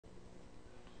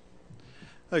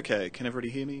Okay, can everybody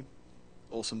hear me?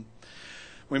 Awesome.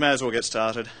 We may as well get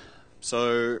started.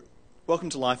 So, welcome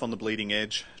to Life on the Bleeding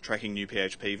Edge, tracking new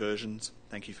PHP versions.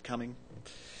 Thank you for coming.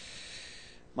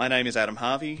 My name is Adam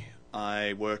Harvey.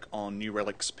 I work on New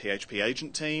Relic's PHP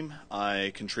agent team.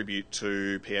 I contribute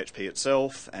to PHP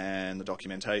itself and the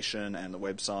documentation and the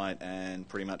website and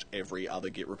pretty much every other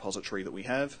Git repository that we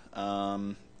have.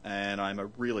 And I'm a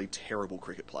really terrible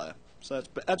cricket player. So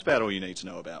that's about all you need to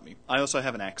know about me. I also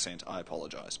have an accent. I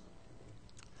apologise.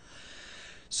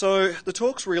 So the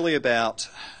talk's really about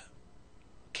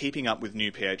keeping up with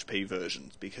new PHP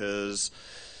versions because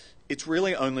it's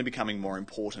really only becoming more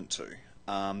important to.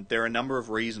 There are a number of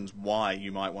reasons why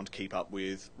you might want to keep up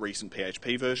with recent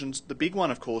PHP versions. The big one,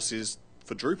 of course, is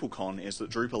for DrupalCon is that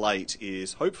Drupal 8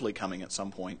 is hopefully coming at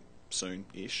some point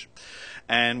soon-ish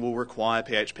and will require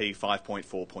PHP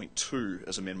 5.4.2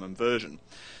 as a minimum version.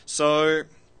 So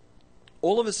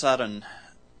all of a sudden,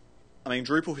 I mean,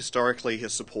 Drupal historically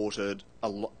has supported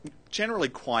generally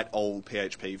quite old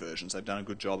PHP versions. They've done a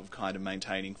good job of kind of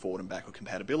maintaining forward and backward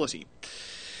compatibility.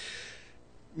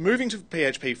 Moving to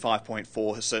PHP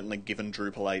 5.4 has certainly given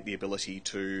Drupal 8 the ability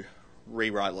to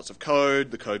rewrite lots of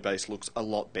code. The code base looks a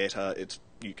lot better. It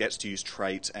gets to use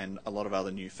traits and a lot of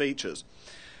other new features.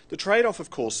 The trade-off, of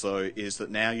course, though, is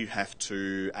that now you have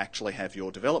to actually have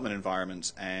your development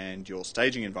environments and your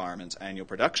staging environments and your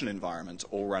production environments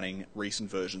all running recent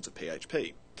versions of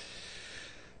PHP.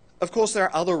 Of course, there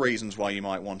are other reasons why you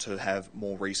might want to have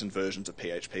more recent versions of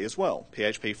PHP as well.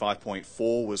 PHP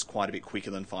 5.4 was quite a bit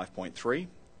quicker than 5.3.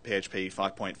 PHP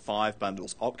 5.5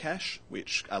 bundles opcache,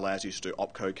 which allows you to do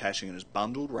opcode caching and is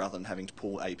bundled rather than having to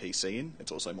pull APC in.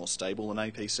 It's also more stable than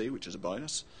APC, which is a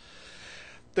bonus.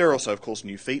 There are also, of course,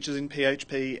 new features in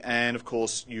PHP, and of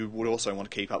course you would also want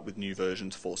to keep up with new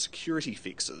versions for security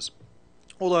fixes.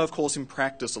 Although, of course, in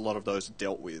practice a lot of those are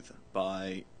dealt with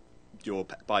by your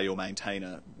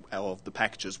maintainer of the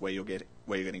packages where you're getting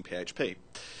PHP.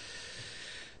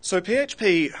 So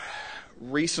PHP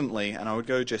recently, and I would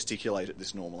go gesticulate at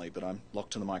this normally, but I'm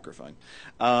locked to the microphone.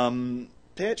 PHP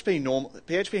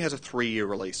has a 3-year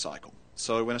release cycle.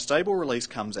 So when a stable release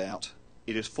comes out,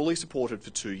 it is fully supported for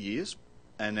 2 years,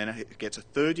 and then it gets a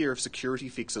 3rd year of security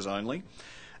fixes only,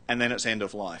 and then it's end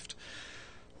of life.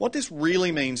 What this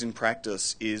really means in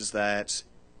practice is that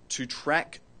to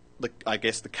track the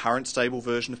current stable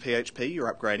version of PHP,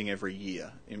 you're upgrading every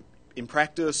year. In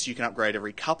practice, you can upgrade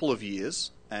every couple of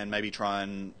years and maybe try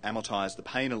and amortize the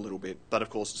pain a little bit, but of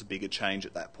course it's a bigger change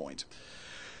at that point.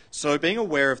 So being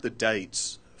aware of the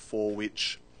dates for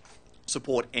which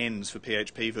support ends for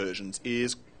PHP versions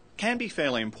can be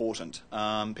fairly important.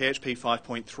 PHP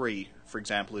 5.3, for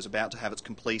example, is about to have its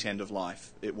complete end of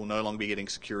life. It will no longer be getting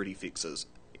security fixes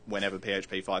whenever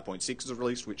PHP 5.6 is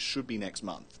released, which should be next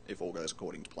month, if all goes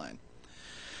according to plan.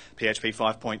 PHP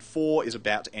 5.4 is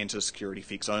about to enter security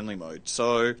fix only mode.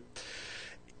 So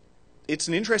it's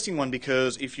an interesting one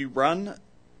because if you run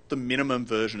the minimum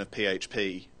version of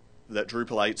PHP that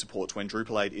Drupal 8 supports when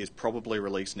Drupal 8 is probably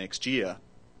released next year,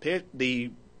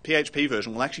 the PHP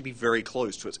version will actually be very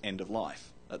close to its end of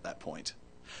life at that point.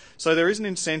 So there is an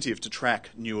incentive to track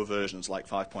newer versions like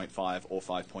 5.5 or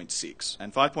 5.6.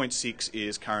 And 5.6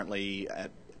 is currently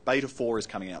at beta 4 is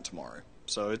coming out tomorrow.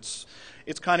 So it's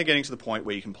kind of getting to the point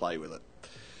where you can play with it.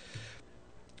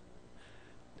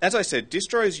 As I said,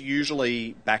 distros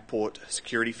usually backport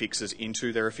security fixes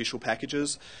into their official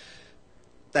packages.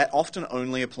 That often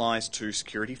only applies to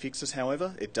security fixes,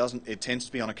 however. It tends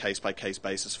to be on a case-by-case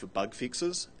basis for bug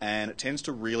fixes, and it tends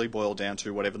to really boil down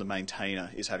to whatever the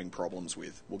maintainer is having problems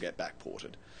with will get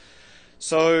backported.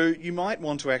 So you might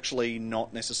want to actually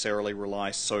not necessarily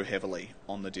rely so heavily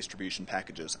on the distribution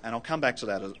packages, and I'll come back to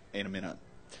that in a minute.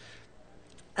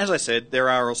 As I said, there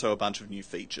are also a bunch of new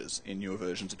features in newer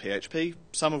versions of PHP,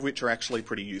 some of which are actually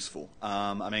pretty useful.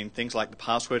 I mean, things like the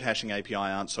password hashing API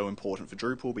aren't so important for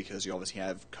Drupal because you obviously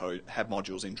have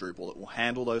modules in Drupal that will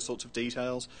handle those sorts of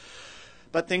details.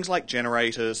 But things like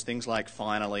generators, things like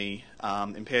finally,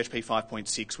 in PHP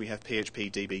 5.6 we have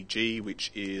PHP DBG,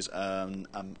 which is an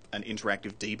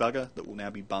interactive debugger that will now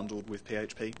be bundled with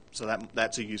PHP. So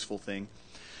that's a useful thing.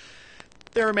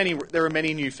 There are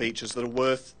many new features that are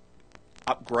worth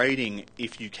upgrading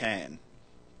if you can.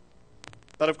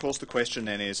 But of course the question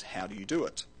then is, how do you do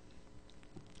it?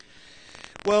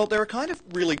 Well, there are kind of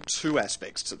really two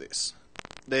aspects to this.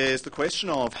 There's the question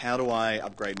of how do I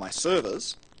upgrade my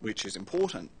servers, which is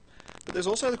important, but there's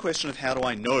also the question of how do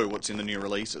I know what's in the new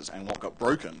releases and what got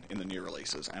broken in the new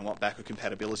releases and what backward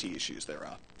compatibility issues there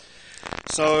are.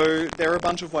 So there are a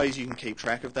bunch of ways you can keep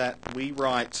track of that. We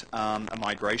write a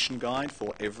migration guide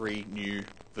for every new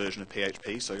version of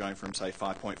PHP, so going from, say,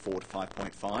 5.4 to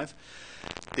 5.5.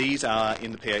 These are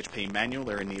in the PHP manual,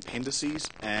 they're in the appendices,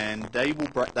 and they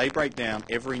break down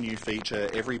every new feature,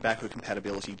 every backward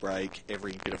compatibility break,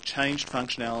 every bit of changed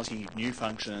functionality, new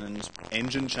functions,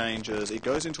 engine changes. It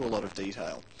goes into a lot of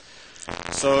detail.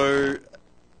 So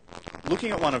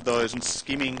looking at one of those and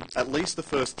skimming at least the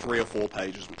first 3 or 4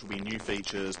 pages, which will be new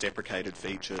features, deprecated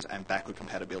features, and backward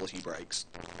compatibility breaks,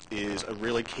 is a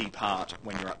really key part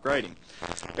when you're upgrading.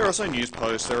 There are also news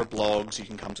posts, there are blogs, you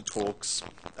can come to talks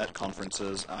at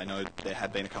conferences. I know there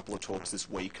have been a couple of talks this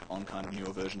week on kind of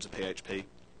newer versions of PHP.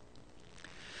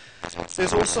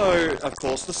 There's also, of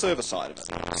course, the server side of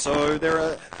it. So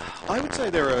I would say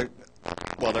there are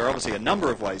obviously a number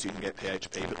of ways you can get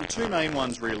PHP, but the 2 main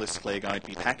ones realistically are going to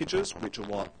be packages, which are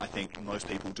what I think most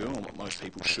people do and what most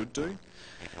people should do.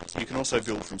 You can also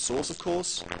build from source, of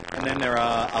course, and then there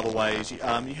are other ways. You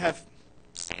have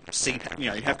you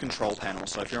have control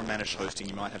panels. So if you're on managed hosting,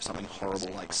 you might have something horrible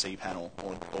like cPanel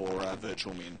or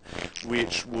Virtual Min,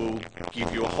 which will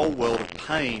give you a whole world of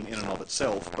pain in and of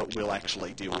itself, but will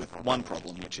actually deal with one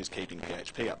problem, which is keeping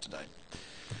PHP up to date.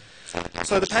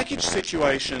 So the package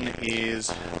situation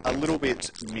is a little bit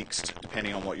mixed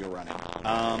depending on what you're running.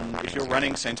 If you're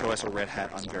running CentOS or Red Hat,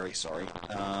 I'm very sorry.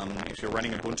 If you're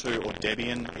running Ubuntu or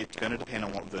Debian, it's going to depend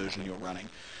on what version you're running.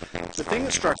 The thing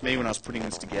that struck me when I was putting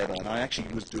this together, and I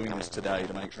actually was doing this today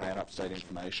to make sure I had up-to-date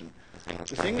information,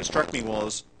 the thing that struck me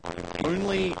was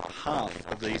only half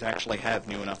of these actually have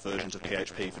new enough versions of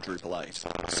PHP for Drupal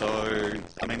 8. So,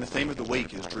 I mean, the theme of the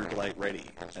week is Drupal 8 ready,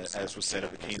 as was said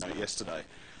at the keynote yesterday.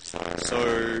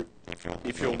 So,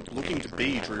 if you're looking to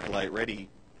be Drupal 8 ready,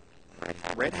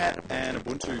 Red Hat and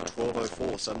Ubuntu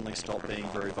 12.04 suddenly stop being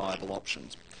very viable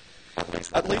options,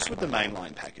 at least with the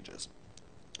mainline packages.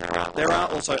 There are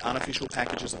also unofficial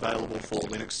packages available for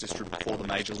the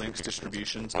major Linux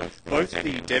distributions. Both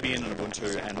the Debian and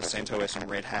Ubuntu and the CentOS and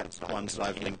Red Hat ones that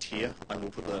I've linked here, I will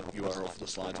put the URL for the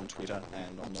slides on Twitter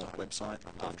and on the website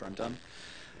after I'm done.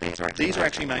 These are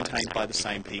actually maintained by the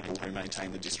same people who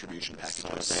maintain the distribution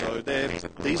packages. So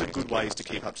these are good ways to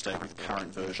keep up to date with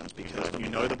current versions because you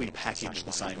know they'll be packaged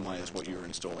the same way as what you were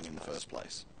installing in the first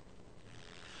place.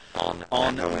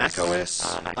 On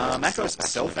macOS, macOS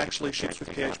itself actually ships with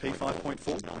PHP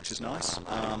 5.4, which is nice.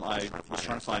 I was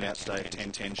trying to find out today if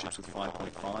 10.10 ships with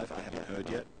 5.5. I haven't heard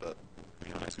yet, but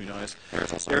who knows.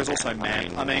 There is also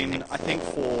Mac. I mean, I think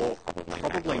for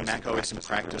probably macOS in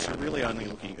practice, you're really only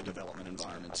looking at development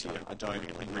environments here. I don't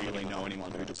really know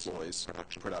anyone who deploys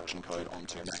production code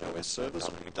onto macOS servers.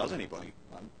 Does anybody?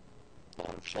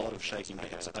 A lot of shaking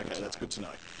heads. Okay, that's good to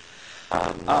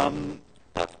know.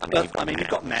 But, I mean, you've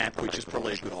got MAP, which is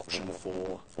probably a good option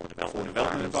for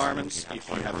development environments. If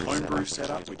you have Homebrew set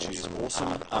up, which is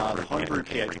awesome, the Homebrew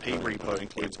PHP repo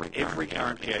includes every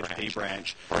current PHP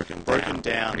branch broken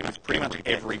down with pretty much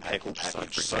every pickle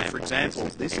package. So, for example,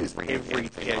 this is every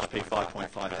PHP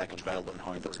 5.5 package available in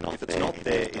Homebrew. If it's not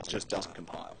there, it just doesn't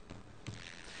compile.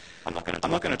 I'm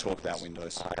not going to talk about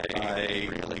Windows. I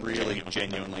really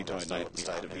genuinely don't know what the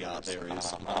state of the art there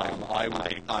is. I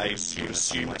would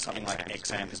assume that something like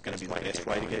XAMPP is going to be the best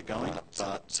way to get going,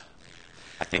 but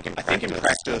I think in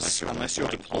practice, unless you're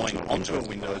deploying onto a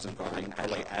Windows environment,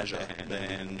 probably Azure,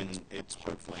 then it's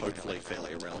hopefully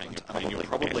fairly irrelevant. I mean, you're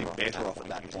probably better off at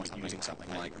that point using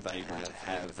something like Vagrant to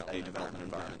have a development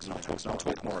environment, and I'll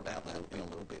talk more about that in a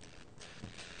little bit.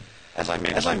 As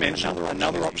I mentioned,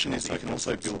 another option is you can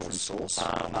also build from source.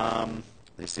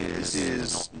 This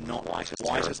is not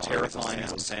quite as terrifying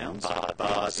as it sounds,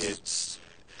 but it's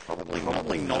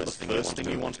probably not the first thing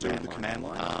you want to do with the command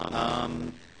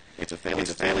line. It's a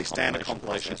fairly standard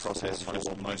compilation process for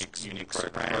most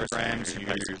Unix programs. You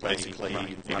basically run a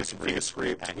configure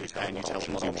script and you tell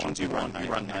them what options you run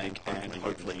make, and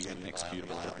hopefully you get an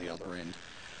executable out the other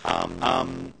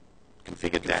end.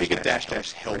 Configure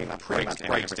dash help pretty much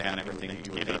breaks down everything that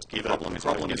you would give it. The problem is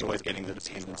always getting the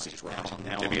dependencies right.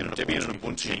 Now, Debian and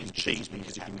Ubuntu is cheap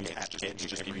because you can use apt-get to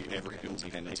just give you every build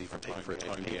dependency for its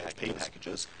own PHP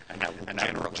packages, and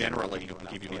that will generally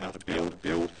give you enough to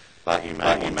build. But you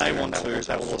may want to.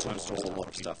 That will also install a lot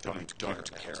of stuff that you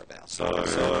don't care about.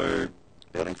 So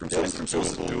building from source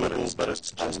is doable, but it's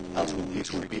just a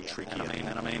little bit trickier.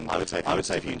 I mean, I would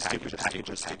say if you can stick with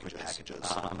packages, stick with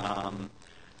packages.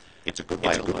 It's a good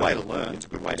way to learn. It's a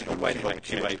good way to help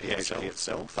QA PHP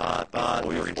itself. But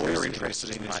all you're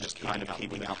interested in is just kind of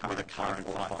keeping up with a current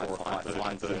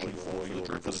 5.4 version for your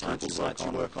Drupal sites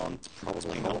you work on. It's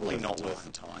probably not worth the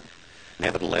time.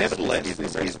 Nevertheless,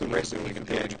 is the rest of the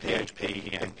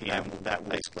PHP and NPM that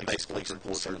basically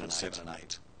supports 7 and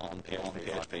 8 on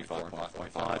PHP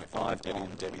 5.5,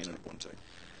 Debian and Ubuntu.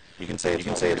 You can say it's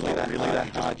really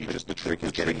that hard. The trick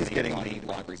is getting the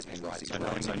libraries right.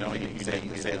 So knowing that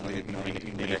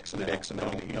you need X and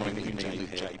knowing that you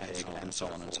need JPEG and so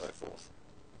on and so forth.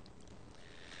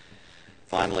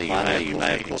 Finally, you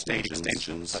may of course need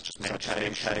extensions such as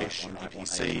Memcache,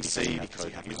 EPC, because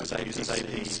you have users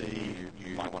APC,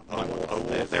 you might want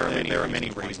OVERHAUL. There are many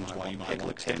reasons why you might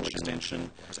want a extension,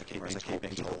 as I keep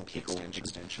being told, Pickle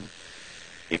extension.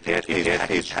 If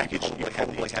PHP is packaged, you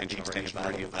probably have the extension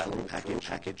already available.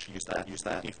 Package, use that.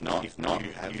 If not, you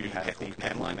have the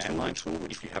command line tool,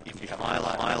 which if you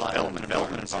highlight development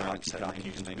environment, set up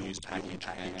use package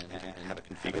and have it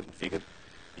configured.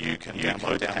 You can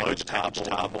download the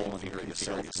tarball and configure it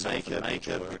yourself and make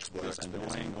it, which works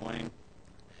annoying.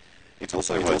 It's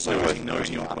also worth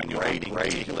noting when you're upgrading,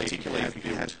 particularly if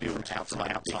you have built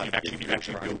outside, if you've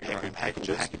actually built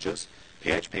packages.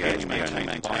 PHP only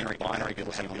maintains binary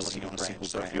ability on a single.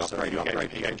 So if you upgrade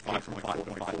PHP from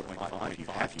 5.4.5,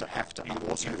 you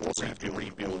also have to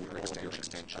rebuild your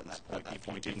extension at that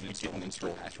point. If you didn't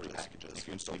install packages. If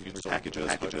you install packages,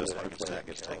 OpenStack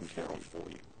gets taken care of for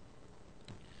you.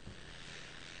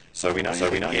 So we know how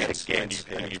to get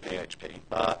a new PHP,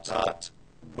 but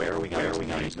where are we going to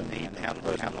need and how do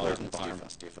those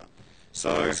environments differ?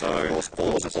 So of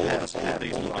course, all of us have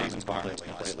these environments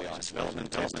completely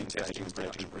isolated, testing,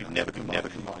 production. We've never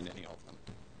combined any of them.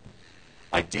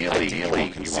 Ideally, you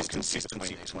want consistency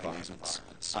between these environments.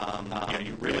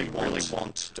 You really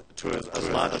want to as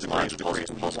large a degree as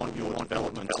possible, your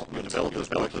developers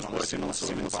working on a similar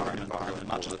sort of environment,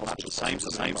 much as possible, the same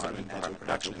environment as a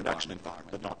production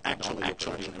environment, but not actually a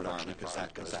production environment, because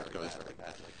that goes very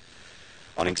badly.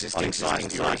 On existing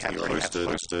sites you already have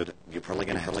hosted, you're probably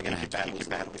going to have to keep your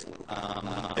battles.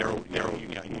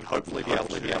 You hopefully be able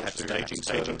to have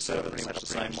staging server pretty much the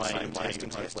same way, testing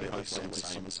hosted on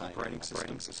the same operating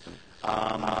system.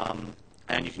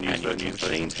 And you can use virtual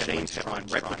machines to try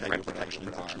and replicate production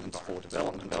environments for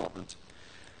development.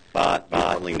 But you're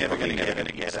probably never going to get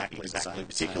exactly the same,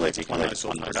 particularly if it's one of those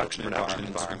sort of production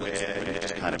environments where you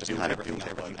just kind of build everything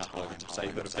up over time. Say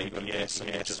you've got a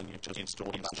VPS and you've just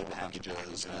installed a bunch of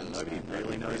packages and nobody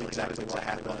really knows exactly what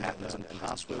happens and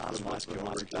passwords for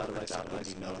MySQL group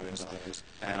database, nobody knows.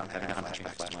 And I'm having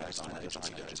flashbacks to my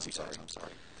agency, sorry.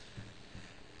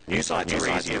 New sites are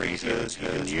easier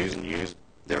because you can use.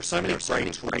 There are so many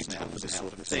great tools now for this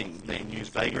sort of thing. You can use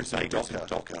Vagrant and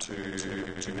Docker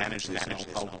to manage this, and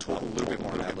I'll talk a little bit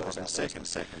more about those in a second.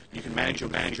 You can manage your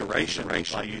configuration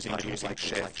by using tools like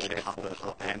Chef, Puppet,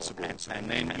 Ansible, and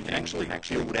then you can actually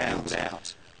build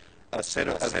out a set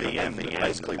of VM that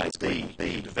basically will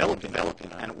be developed,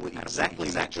 and it will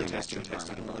exactly match your testing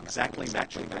environment, it will exactly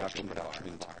match your production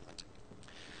environment.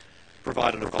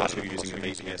 Provided, of course, you're using a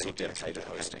VPS or dedicated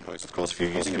hosting. Of course, if you're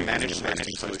using a managed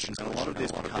hosting solution, then a lot of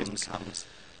this becomes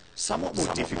somewhat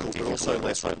more difficult, but also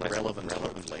less relevant,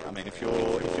 hopefully. I mean, if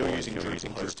you're using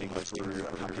Drupal hosting through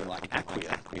a company like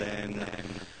Acquia, then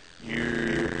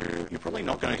you're probably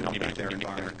not going to mimic their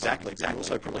environment exactly. You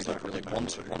also probably don't really want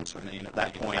to. I mean, at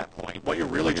that point, what you're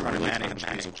really trying to manage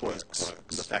is it works.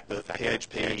 The fact that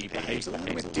PHP behaves a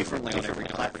little bit differently on every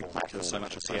platform because so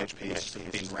much of PHP is just a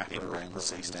thin wrapper around the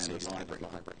C standard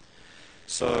library.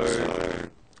 So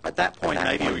at that point,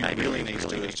 maybe what you really need to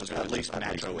do is just at least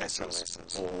match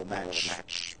OSs or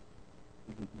match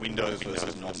Windows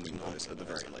versus non-Windows at the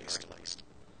very least.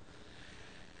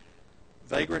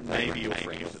 Vagrant may be your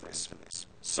friend for this.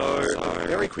 So,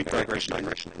 very quick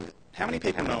digression. How many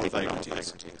people know what Vagrant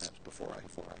is? Before I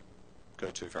go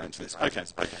too far into this. Okay.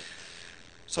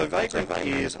 So Vagrant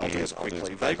is, I'll do this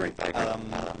quickly, Vagrant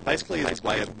basically is a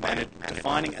way of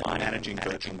defining and managing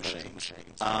virtual machines.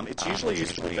 It's usually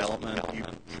used for development. You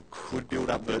could build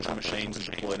up virtual machines and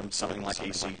deploy them to something like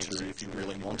EC2 if you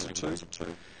really wanted to.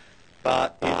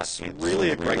 But it's really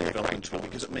a great development tool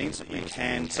because it means that you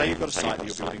can, say you've got a site that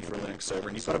you're building for a Linux server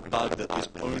and you've got a bug that is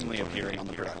only appearing on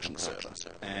the production server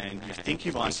and you think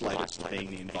you've isolated it to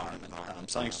being the environment,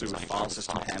 something to do with file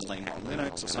system handling on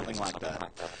Linux or something like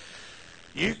that.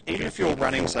 Even if you're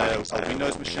running, say, a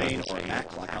Windows machine or a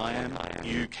Mac like I am,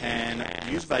 you can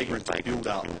use Vagrant to build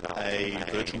up a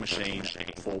virtual machine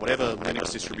for whatever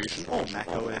Linux distribution or Mac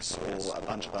OS or a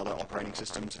bunch of other operating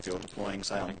systems if you're deploying,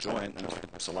 say, on Joint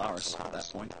or Solaris at that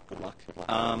point. Good luck.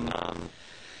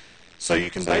 So you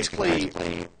can basically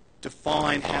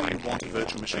define how you want a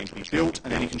virtual machine to be built,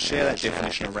 and then you can share that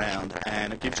definition around,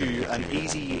 and it gives you an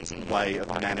easy way of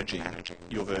managing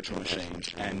your virtual machine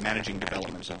and managing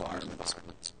development environments.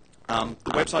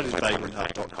 The website is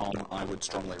vagranthub.com. I would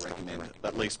strongly recommend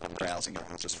at least browsing it,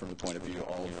 just from the point of view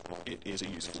of it is a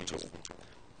useful tool.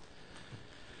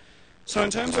 So in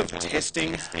terms of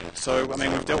testing, we've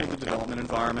dealt with the development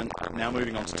environment, now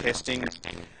moving on to testing.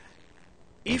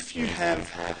 If you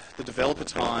have the developer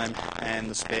time and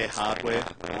the spare hardware,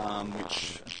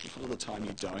 which a lot of the time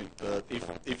you don't, but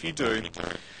if you do,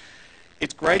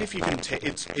 it's great if you can.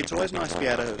 It's always nice to be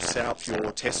able to set up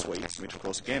your test suite, which of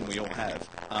course again we all have,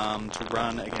 to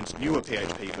run against newer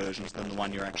PHP versions than the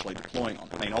one you're actually deploying on.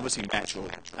 I mean, obviously match your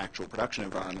actual production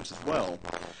environment as well.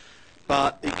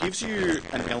 But it gives you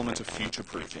an element of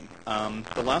future-proofing.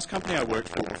 The last company I worked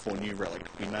for before New Relic,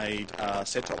 we made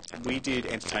set-top. We did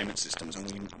entertainment systems,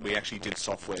 and we actually did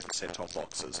software for set-top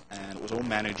boxes, and it was all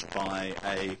managed by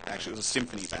actually it was a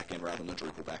Symfony backend rather than the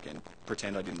Drupal backend.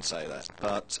 Pretend I didn't say that,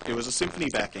 but it was a Symfony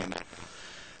backend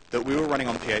that we were running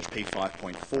on PHP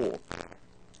 5.4.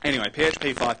 Anyway,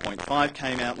 PHP 5.5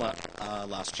 came out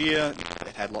last year.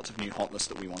 It had lots of new hotness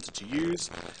that we wanted to use.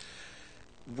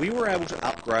 We were able to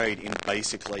upgrade in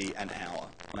basically an hour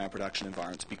on our production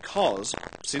environments because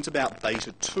since about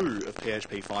beta 2 of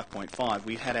PHP 5.5,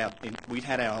 we'd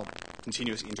had our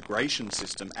continuous integration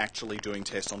system actually doing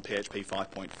tests on PHP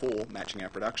 5.4, matching our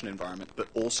production environment, but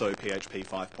also PHP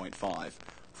 5.5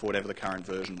 for whatever the current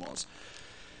version was.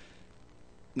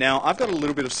 Now, I've got a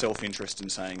little bit of self-interest in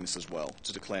saying this as well,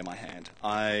 to declare my hand.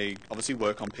 I obviously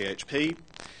work on PHP.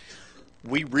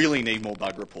 We really need more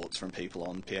bug reports from people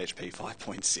on PHP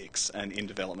 5.6 and in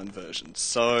development versions.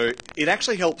 So it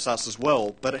actually helps us as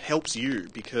well, but it helps you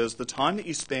because the time that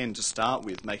you spend to start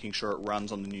with making sure it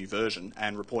runs on the new version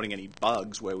and reporting any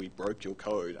bugs where we broke your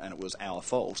code and it was our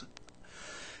fault,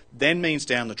 then means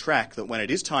down the track that when it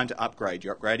is time to upgrade,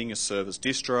 you're upgrading your server's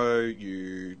distro,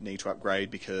 you need to upgrade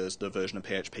because the version of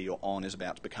PHP you're on is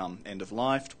about to become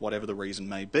end-of-life, whatever the reason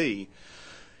may be,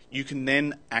 you can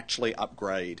then actually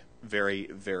upgrade very,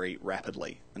 very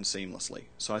rapidly and seamlessly.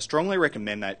 So I strongly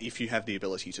recommend that if you have the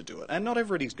ability to do it. And not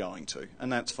everybody's going to,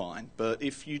 and that's fine. But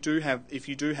if you do have,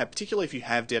 particularly if you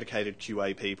have dedicated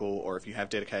QA people or if you have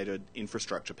dedicated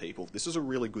infrastructure people, this is a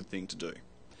really good thing to do.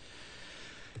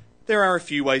 There are a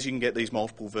few ways you can get these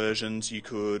multiple versions. You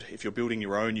could, if you're building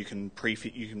your own, you can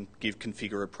give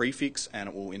configure a prefix and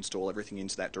it will install everything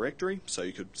into that directory. So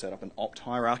you could set up an opt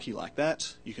hierarchy like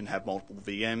that. You can have multiple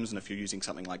VMs, and if you're using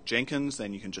something like Jenkins,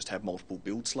 then you can just have multiple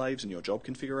build slaves in your job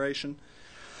configuration.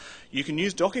 You can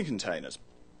use Docker containers.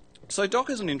 So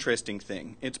Docker is an interesting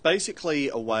thing. It's basically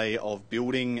a way of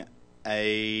building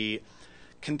a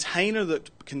container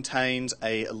that contains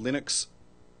a Linux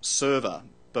server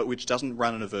but which doesn't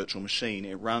run in a virtual machine.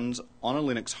 It runs on a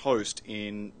Linux host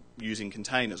in using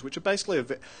containers, which are basically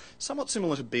somewhat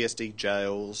similar to BSD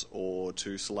jails or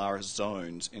to Solaris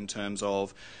zones in terms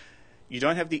of you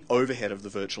don't have the overhead of the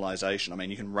virtualization. I mean,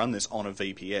 you can run this on a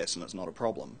VPS and it's not a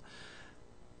problem.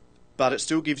 But it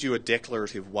still gives you a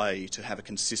declarative way to have a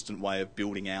consistent way of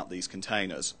building out these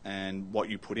containers and what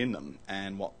you put in them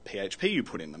and what PHP you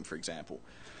put in them, for example.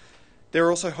 There are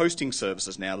also hosting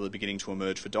services now that are beginning to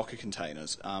emerge for Docker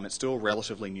containers. It's still a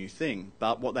relatively new thing,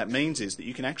 but what that means is that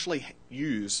you can actually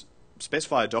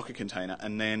specify a Docker container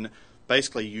and then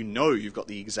basically you've got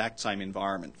the exact same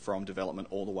environment from development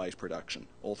all the way to production,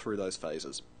 all through those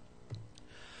phases.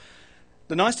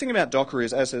 The nice thing about Docker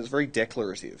is, as it's very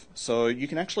declarative, so you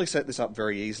can actually set this up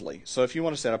very easily. So if you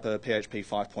want to set up a PHP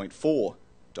 5.4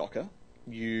 Docker,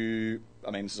 this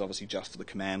is obviously just for the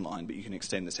command line, but you can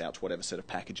extend this out to whatever set of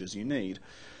packages you need.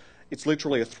 It's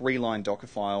literally a 3-line Docker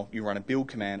file. You run a build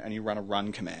command and you run a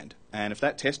run command. And if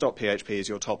that test.php is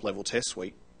your top-level test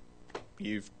suite,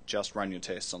 you've just run your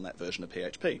tests on that version of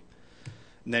PHP.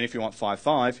 And then if you want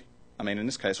 5.5, in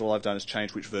this case, all I've done is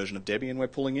change which version of Debian we're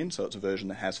pulling in, so it's a version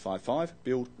that has 5.5,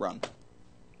 build, run.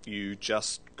 You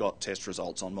just got test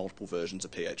results on multiple versions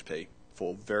of PHP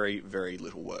for very, very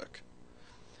little work.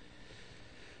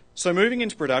 So moving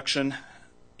into production,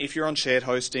 if you're on shared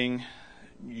hosting,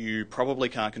 you probably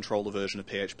can't control the version of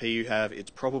PHP you have. It's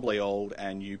probably old,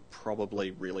 and you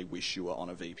probably really wish you were on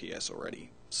a VPS already.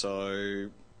 So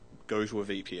go to a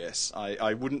VPS.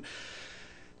 I wouldn't...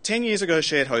 10 years ago,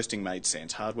 shared hosting made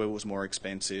sense. Hardware was more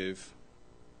expensive.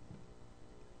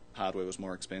 I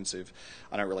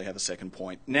don't really have a second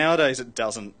point. Nowadays, it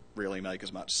doesn't really make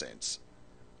as much sense.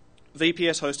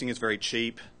 VPS hosting is very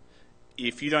cheap.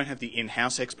 If you don't have the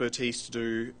in-house expertise to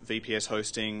do VPS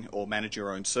hosting or manage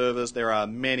your own servers, there are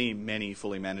many, many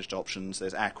fully managed options.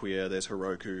 There's Acquia, there's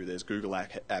Heroku, there's Google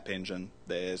App Engine.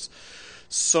 There's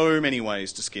so many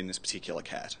ways to skin this particular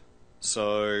cat.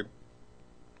 So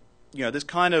there's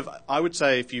kind of, I would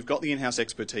say if you've got the in-house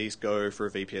expertise, go for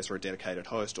a VPS or a dedicated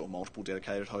host or multiple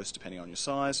dedicated hosts depending on your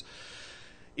size.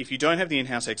 If you don't have the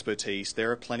in-house expertise,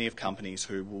 there are plenty of companies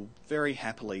who will very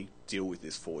happily deal with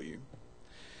this for you.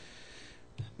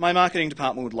 My marketing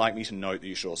department would like me to note that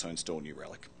you should also install New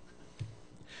Relic.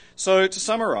 So to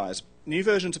summarise, new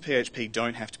versions of PHP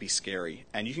don't have to be scary,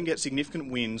 and you can get significant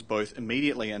wins both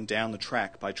immediately and down the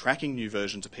track by tracking new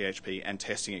versions of PHP and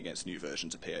testing against new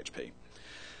versions of PHP.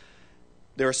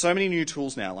 There are so many new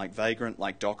tools now, like Vagrant,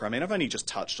 like Docker. I mean, I've only just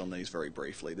touched on these very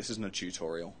briefly. This isn't a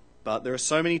tutorial. But there are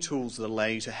so many tools that allow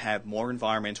you to have more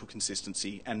environmental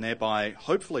consistency and thereby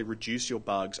hopefully reduce your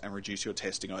bugs and reduce your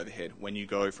testing overhead when you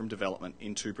go from development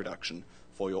into production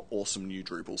for your awesome new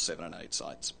Drupal 7 and 8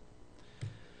 sites.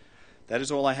 That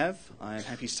is all I have. I am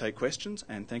happy to take questions,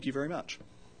 and thank you very much.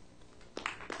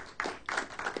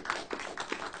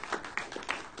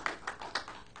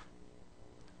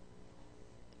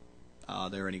 Are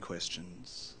there any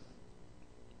questions?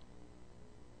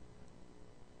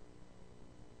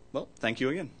 Well, thank you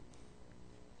again.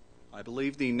 I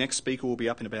believe the next speaker will be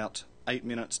up in about 8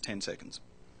 minutes, 10 seconds.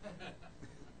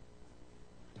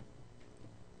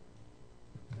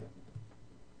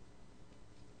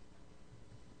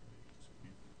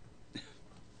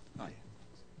 Oh, yeah.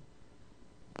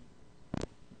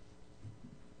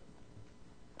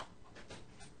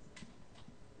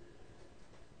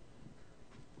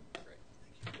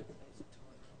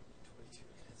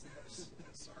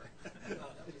 Sorry.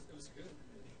 It was good.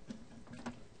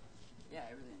 Yeah,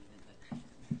 I really enjoyed that.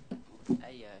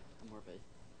 I'm more of a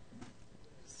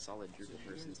solid Drupal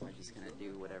person, so I just kind of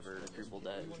do whatever Drupal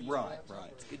does. Right,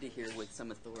 right. It's good to hear with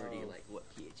some authority like what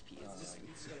PHP is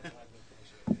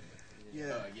doing.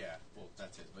 Yeah, well,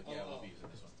 that's it. But yeah, we'll be using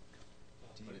this one.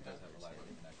 But it does have a live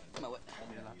connection.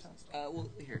 What? Well,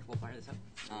 here, we'll fire this up.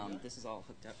 This is all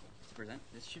hooked up to present.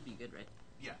 This should be good, right?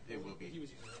 Yeah, it will be.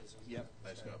 Yep. I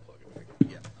just gotta plug it back in.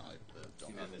 Yeah.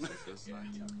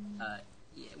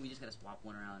 Yeah, we just gotta swap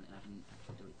one around, and I can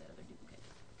actually delete that other duplicate.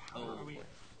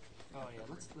 Oh yeah,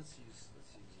 let's use.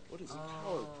 What is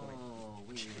PowerPoint? Oh,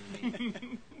 wait.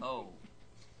 Oh.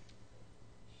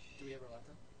 Do we have our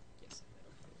laptop? Yes.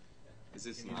 Is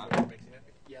this not?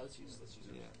 Yeah, let's use it.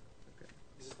 Yeah. Okay.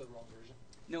 Is this the wrong version?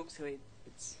 No, so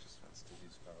it's Just wants to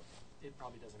use PowerPoint. It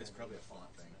probably doesn't. It's have probably a the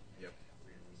font thing. Yep.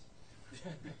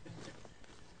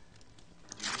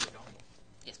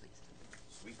 yes, please.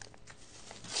 Sweet.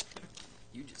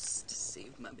 You just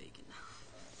saved my bacon.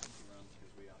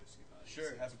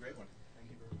 Sure, have a great one. Thank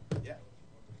you very much. Yeah.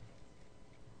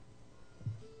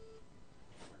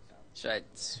 Should I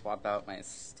swap out my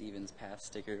Stevens Pass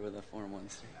sticker with a Form 1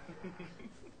 sticker?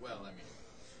 Well, I mean,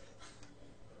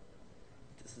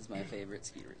 This is my favorite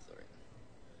ski resort.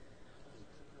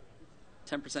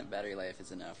 10% battery life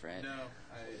is enough, right? no,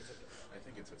 I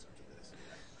think it's what's up to this.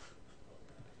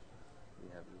 We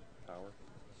have power.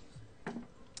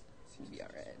 Seems to be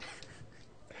alright.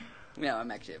 No,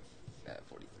 I'm actually at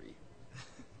 43.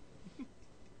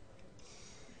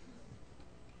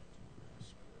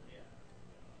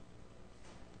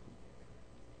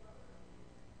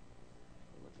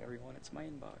 Look, everyone, it's my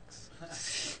inbox.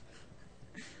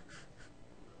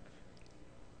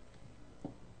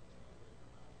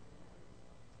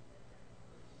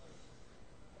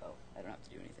 Oh, I don't have to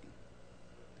do anything.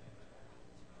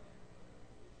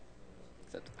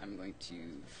 Except I'm going to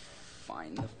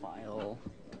find the file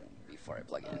before I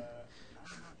plug in.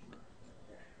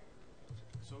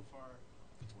 So far,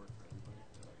 it's worked for everybody.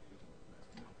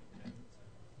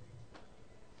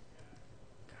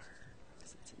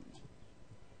 Because it's in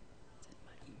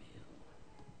my email.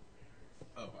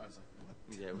 Oh, I was like, what?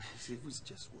 Yeah, it was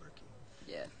just working.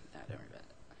 Yeah, no, don't worry about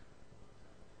it.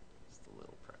 Just a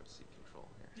little privacy control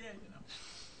here. Yeah, you know.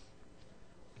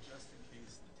 Just in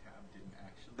case the tab didn't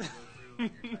actually go through,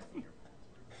 and you're typing your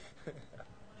password.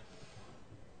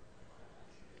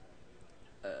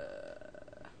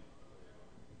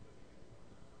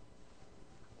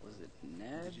 Was it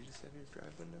Ned? Did you just have your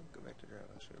drive window? Go back to drive.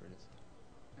 I'll show you where it is.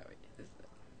 Oh wait, this is it.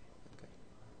 Okay.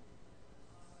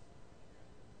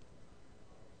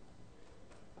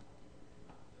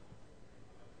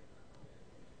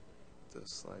 Those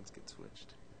slides get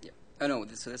switched. Yep. Oh no,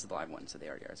 so this is the live one, so they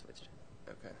already are switched.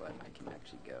 Okay. But I can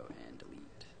actually go and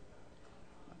delete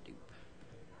my dupe.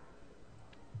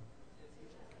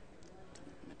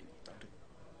 Delete my dupe.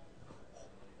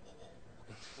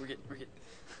 We're good.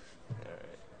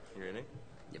 Alright. You ready?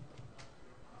 Yep.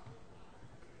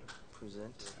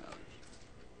 Present.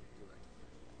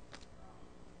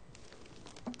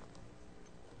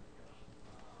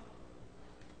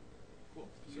 Cool.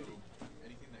 So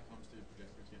anything that comes through the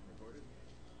projector is getting recorded,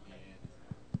 and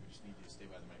we just need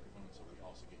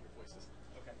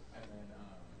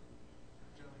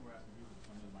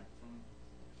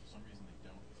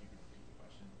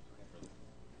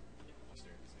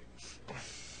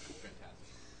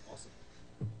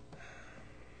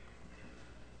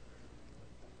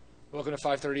Welcome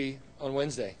to 5:30 on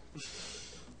Wednesday. I mean, we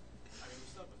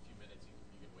still have a few minutes.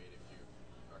 You can wait if you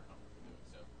are comfortable doing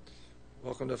so.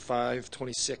 Welcome to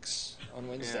 5:26 on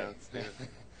Wednesday. Yeah, let's do it.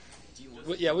 Do you want?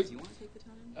 Well, yeah, we- do you want to take the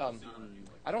time?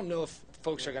 I don't know if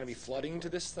folks are going to be flooding to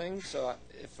this thing, so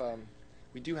if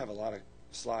we do have a lot of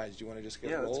slides, do you want to just get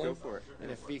Yeah, let's rolling? go for it.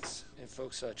 And if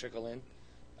folks trickle in.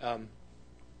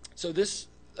 So this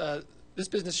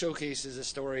business showcase is a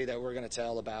story that we're going to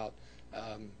tell about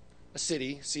a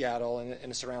city, Seattle,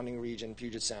 and a surrounding region,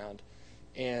 Puget Sound,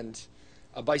 and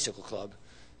a bicycle club.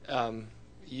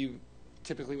 You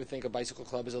typically would think a bicycle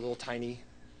club is a little tiny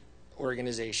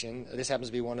organization. This happens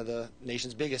to be one of the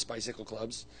nation's biggest bicycle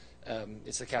clubs.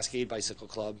 It's the Cascade Bicycle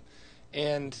Club.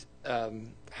 And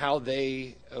how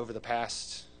they, over the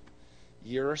past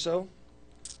year or so,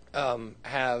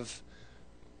 have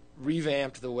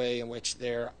revamped the way in which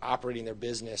they're operating their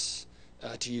business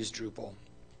to use Drupal.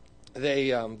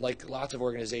 They, like lots of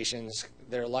organizations,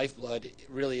 their lifeblood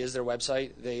really is their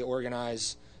website. They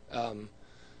organize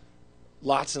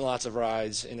lots and lots of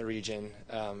rides in the region,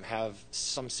 have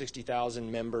some 60,000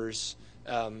 members,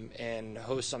 and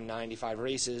host some 95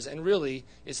 races. And really,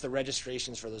 it's the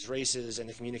registrations for those races and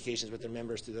the communications with their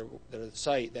members through their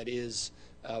site that is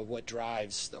what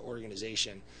drives the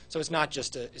organization. So it's not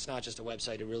just a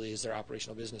website. It really is their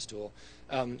operational business tool.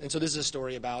 And so this is a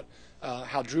story about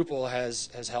how Drupal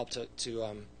has helped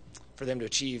for them to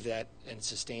achieve that and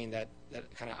sustain that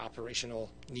kind of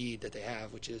operational need that they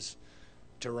have, which is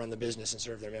to run the business and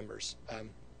serve their members.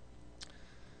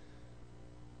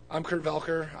 I'm Kurt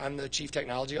Velker. I'm the Chief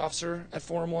Technology Officer at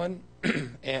Forum One,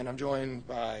 and I'm joined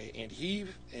by Andy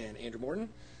Heave and Andrew Morton.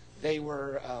 They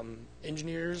were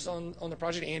engineers on the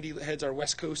project. Andy heads our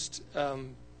West Coast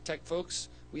tech folks.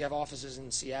 We have offices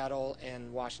in Seattle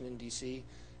and Washington, D.C.,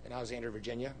 and Alexandria,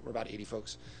 Virginia. We're about 80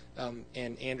 folks.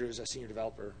 And Andrew is a senior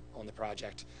developer on the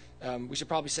project. We should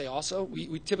probably say also,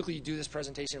 we typically do this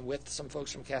presentation with some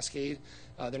folks from Cascade.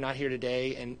 They're not here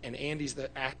today, and Andy's the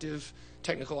active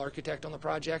technical architect on the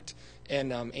project,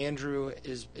 and Andrew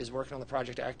is working on the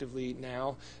project actively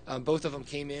now. Both of them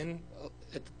came in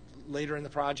later in the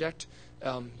project.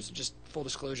 So just full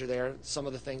disclosure there, some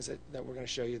of the things that we're going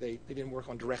to show you, they didn't work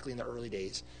on directly in the early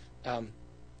days. And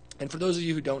for those of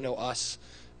you who don't know us,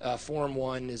 Forum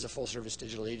One is a full-service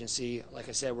digital agency. Like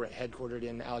I said, we're headquartered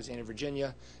in Alexandria,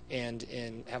 Virginia,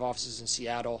 and have offices in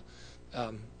Seattle,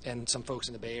 and some folks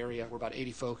in the Bay Area. We're about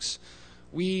 80 folks.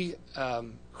 We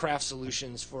craft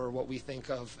solutions for what we think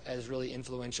of as really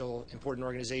influential, important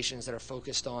organizations that are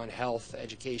focused on health,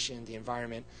 education, the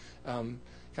environment.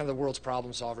 Kind of the world's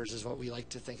problem solvers is what we like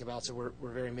to think about. So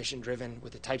we're very mission-driven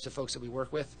with the types of folks that we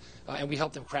work with, and we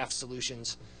help them craft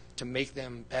solutions to make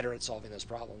them better at solving those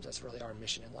problems. That's really our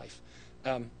mission in life.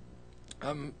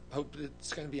 Hope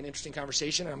it's going to be an interesting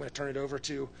conversation. I'm going to turn it over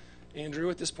to Andrew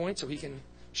at this point so he can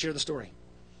share the story.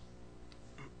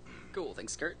 Cool,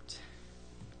 thanks, Kurt.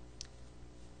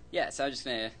 Yeah, so I'm just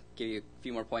going to give you a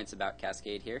few more points about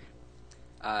Cascade here.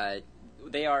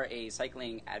 They are a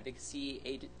cycling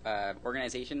advocacy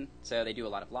organization, so they do a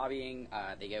lot of lobbying.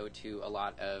 They go to a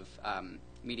lot of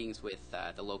meetings with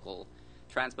the local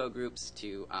transpo groups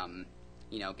to,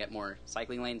 get more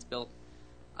cycling lanes built.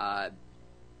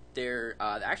 They're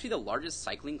actually the largest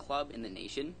cycling club in the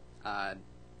nation.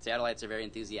 Seattleites are very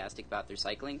enthusiastic about their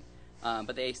cycling,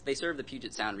 but they serve the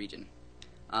Puget Sound region.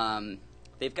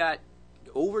 They've got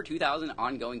over 2,000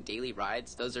 ongoing daily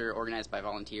rides. Those are organized by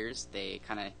volunteers. They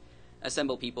kind of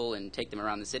assemble people and take them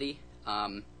around the city,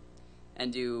 and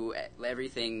do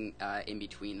everything in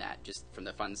between that, just from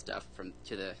the fun stuff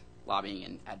to the lobbying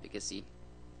and advocacy.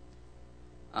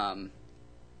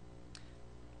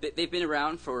 They've been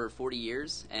around for 40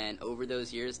 years, and over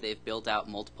those years they've built out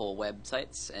multiple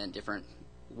websites and different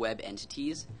web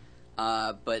entities,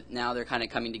 but now they're kind of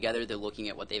coming together. They're looking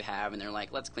at what they have, and they're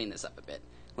like, let's clean this up a bit.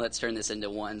 Let's turn this into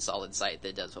one solid site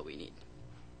that does what we need.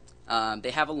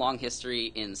 They have a long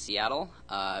history in Seattle,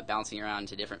 bouncing around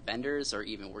to different vendors or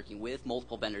even working with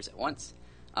multiple vendors at once,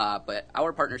 but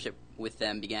our partnership with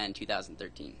them began in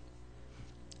 2013.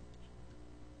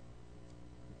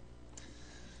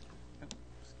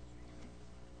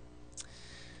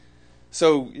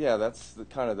 So yeah, that's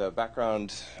kind of the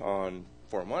background on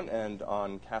Forum One and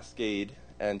on Cascade.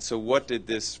 And so what did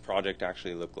this project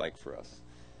actually look like for us?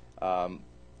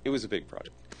 It was a big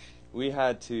project. We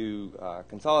had to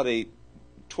consolidate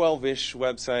 12-ish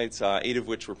websites, 8 of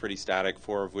which were pretty static,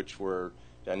 4 of which were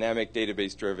dynamic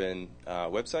database-driven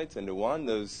websites into one.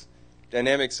 Those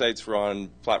dynamic sites were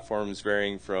on platforms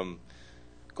varying from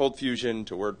Cold Fusion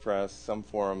to WordPress, some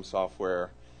forum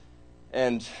software,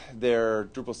 and their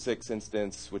Drupal 6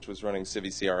 instance, which was running Civi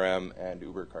CRM and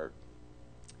UberCart.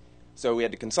 So we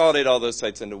had to consolidate all those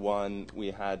sites into one.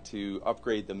 We had to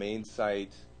upgrade the main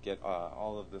site, get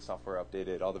all of the software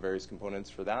updated, all the various components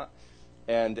for that.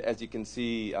 And as you can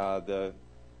see, the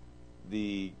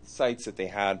sites that they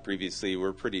had previously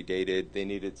were pretty dated. They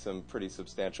needed some pretty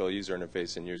substantial user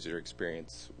interface and user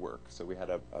experience work. So we had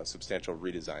a substantial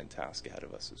redesign task ahead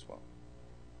of us as well.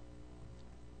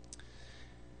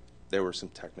 There were some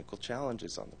technical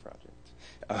challenges on the project.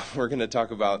 We're going to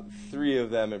talk about 3 of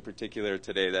them in particular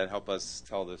today that help us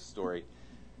tell this story.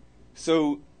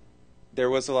 So there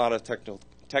was a lot of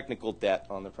technical debt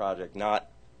on the project. Not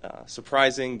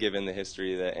surprising given the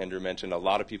history that Andrew mentioned. A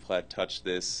lot of people had touched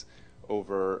this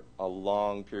over a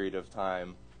long period of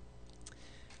time.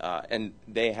 And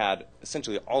they had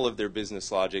essentially all of their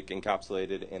business logic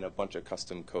encapsulated in a bunch of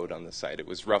custom code on the site. It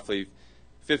was roughly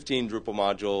 15 Drupal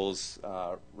modules,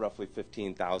 roughly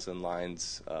 15,000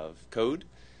 lines of code.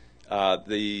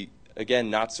 Again,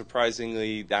 not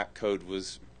surprisingly, that code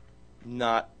was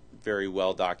not very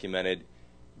well documented,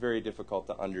 very difficult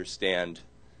to understand,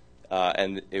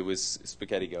 and it was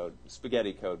spaghetti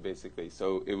code basically.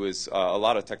 So it was a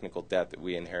lot of technical debt that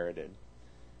we inherited.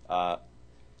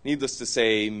 Needless to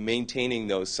say, maintaining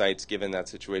those sites, given that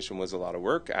situation, was a lot of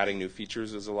work. Adding new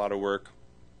features was a lot of work.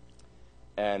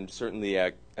 And certainly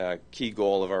a key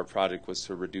goal of our project was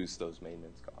to reduce those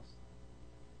maintenance costs.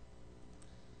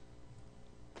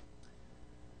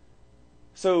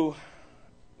 So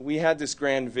we had this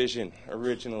grand vision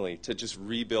originally to just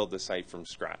rebuild the site from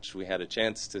scratch. We had a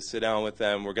chance to sit down with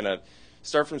them. We're going to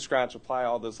start from scratch, apply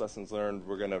all those lessons learned.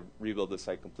 We're going to rebuild the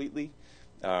site completely.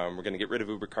 We're going to get rid of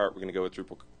UberCart. We're going to go with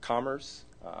DrupalCommerce,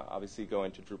 obviously go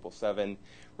into Drupal 7.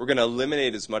 We're going to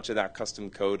eliminate as much of that custom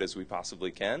code as we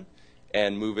possibly can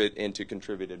and move it into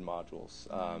contributed modules.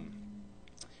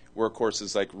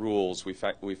 Workhorses like rules, we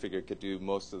figured could do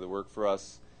most of the work for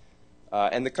us.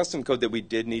 And the custom code that we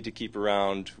did need to keep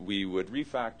around, we would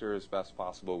refactor as best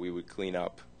possible. We would clean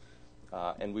up.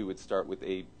 And we would start with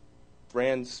a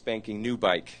brand spanking new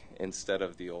bike instead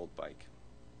of the old bike.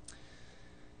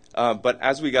 But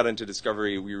as we got into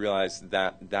discovery, we realized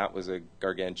that that was a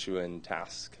gargantuan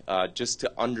task. Just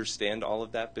to understand all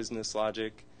of that business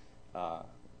logic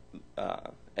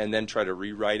and then try to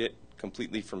rewrite it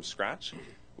completely from scratch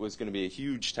was going to be a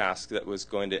huge task that was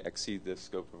going to exceed the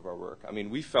scope of our work. I mean,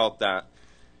 we felt that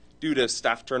due to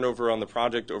staff turnover on the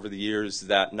project over the years,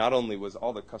 that not only was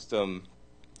all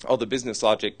the business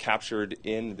logic captured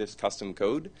in this custom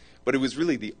code, but it was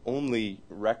really the only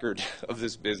record of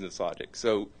this business logic.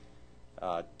 So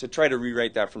to try to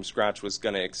rewrite that from scratch was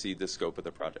going to exceed the scope of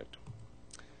the project.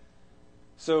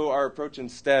 So our approach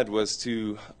instead was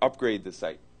to upgrade the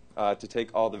site, to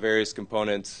take all the various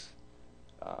components,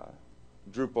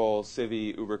 Drupal,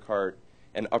 Civi, UberCart,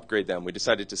 and upgrade them. We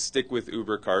decided to stick with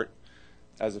UberCart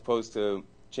as opposed to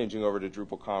changing over to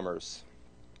DrupalCommerce.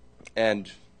 And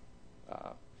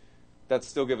that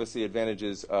still give us the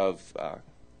advantages of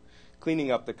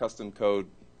cleaning up the custom code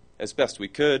as best we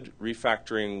could,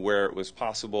 refactoring where it was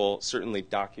possible, certainly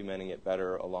documenting it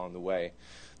better along the way.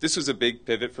 This was a big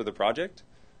pivot for the project.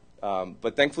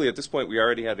 But thankfully, at this point, we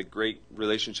already had a great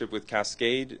relationship with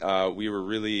Cascade. We were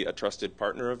really a trusted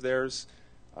partner of theirs.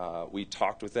 We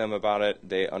talked with them about it.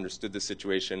 They understood the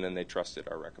situation, and they trusted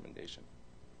our recommendation.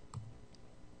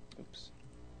 Oops.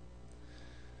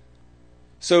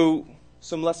 So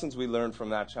some lessons we learned from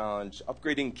that challenge.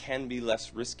 Upgrading can be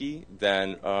less risky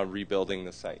than rebuilding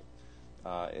the site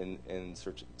in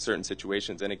certain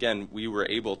situations. And again, we were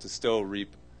able to still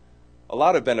reap a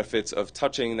lot of benefits of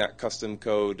touching that custom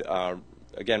code,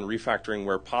 again, refactoring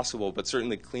where possible, but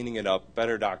certainly cleaning it up,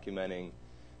 better documenting,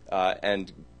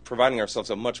 and providing ourselves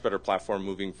a much better platform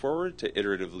moving forward to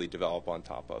iteratively develop on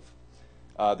top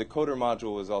of. The coder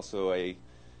module was also a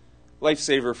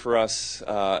lifesaver for us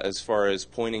as far as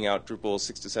pointing out Drupal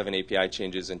 6 to 7 API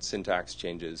changes and syntax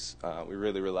changes. We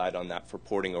really relied on that for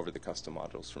porting over the custom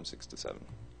modules from 6 to 7.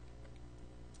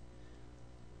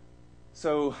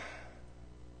 So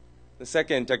the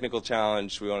second technical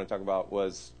challenge we want to talk about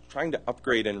was trying to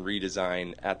upgrade and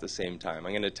redesign at the same time.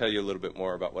 I'm going to tell you a little bit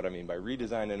more about what I mean by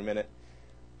redesign in a minute.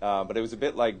 But it was a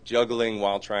bit like juggling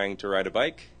while trying to ride a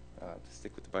bike. To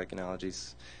stick with the bike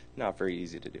analogies, not very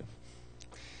easy to do.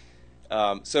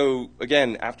 So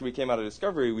again, after we came out of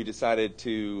Discovery, we decided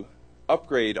to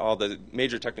upgrade all the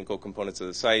major technical components of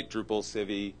the site, Drupal,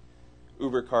 Civi,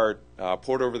 UberCart,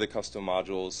 port over the custom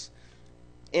modules.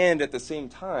 And at the same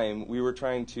time, we were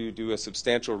trying to do a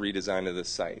substantial redesign of the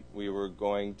site. We were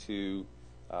going to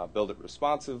build it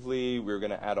responsively. We were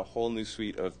going to add a whole new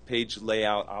suite of page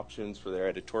layout options for their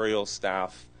editorial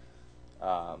staff.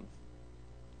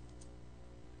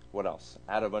 what else?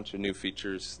 Add a bunch of new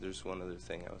features. There's one other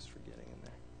thing I was forgetting in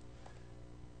there.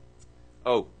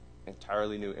 Oh,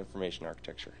 entirely new information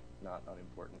architecture. Not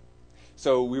unimportant.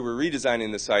 So we were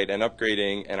redesigning the site and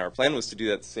upgrading, and our plan was to do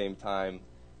that at the same time.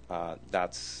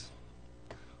 That's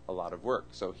a lot of work.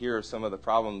 So here are some of the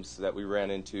problems that we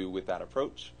ran into with that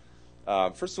approach.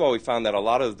 First of all, we found that a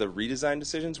lot of the redesign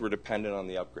decisions were dependent on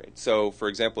the upgrade. So for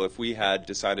example, if we had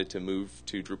decided to move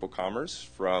to DrupalCommerce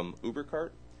from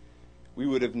UberCart, we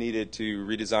would have needed to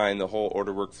redesign the whole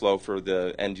order workflow for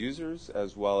the end users,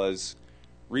 as well as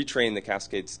retrain the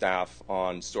Cascade staff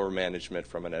on store management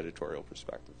from an editorial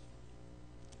perspective.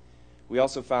 We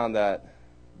also found that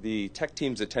the tech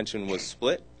team's attention was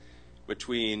split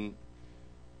between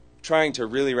trying to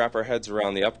really wrap our heads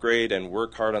around the upgrade and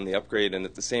work hard on the upgrade, and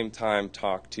at the same time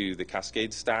talk to the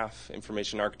Cascade staff,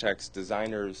 information architects,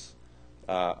 designers,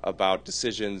 about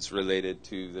decisions related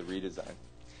to the redesign.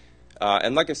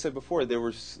 And like I said before, there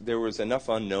was enough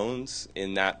unknowns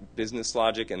in that business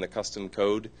logic and the custom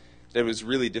code that it was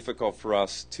really difficult for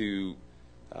us to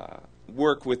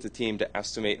work with the team to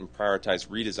estimate and prioritize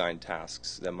redesign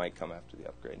tasks that might come after the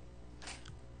upgrade.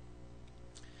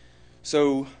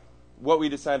 So what we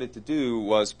decided to do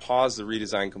was pause the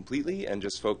redesign completely and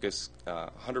just focus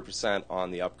 100%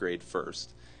 on the upgrade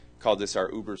first. Called this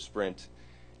our Uber sprint.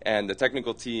 And the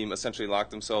technical team essentially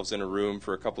locked themselves in a room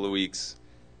for a couple of weeks,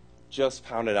 just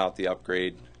pounded out the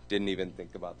upgrade, didn't even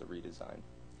think about the redesign.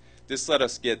 This let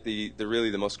us get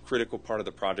really the most critical part of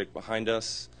the project behind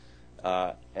us,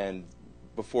 and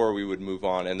before we would move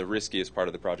on, and the riskiest part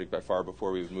of the project by far,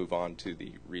 before we would move on to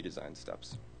the redesign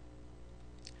steps.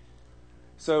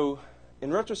 So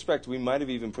in retrospect, we might have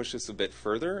even pushed this a bit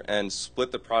further and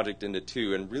split the project into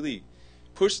two and really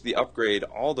pushed the upgrade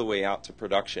all the way out to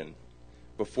production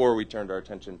before we turned our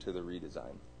attention to the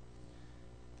redesign.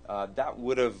 That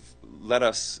would have let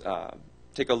us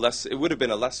it would have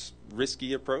been a less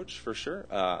risky approach for sure.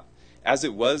 As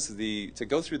it was, to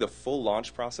go through the full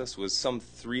launch process was some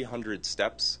 300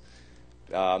 steps.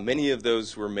 Many of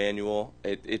those were manual.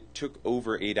 It took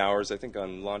over 8 hours. I think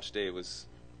on launch day it was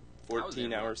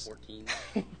 14 hours. 14.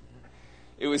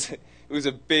 It was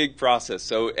a big process.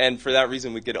 So, and for that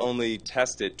reason, we could only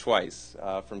test it twice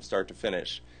from start to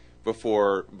finish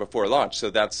before launch. So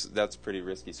that's pretty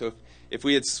risky. So if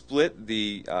we had split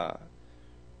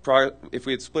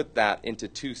that into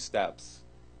two steps,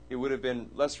 it would have been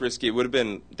less risky. It would have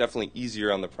been definitely easier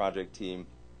on the project team.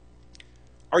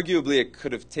 Arguably, it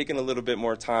could have taken a little bit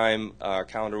more time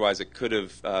calendar-wise. It could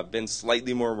have been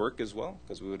slightly more work as well,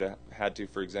 because we would have had to,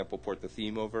 for example, port the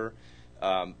theme over.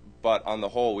 But on the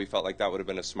whole, we felt like that would have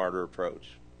been a smarter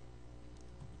approach.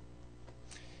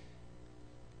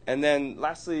 And then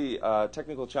lastly,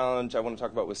 technical challenge I want to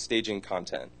talk about was staging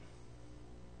content.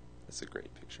 That's a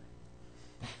great picture.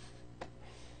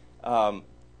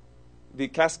 The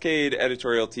Cascade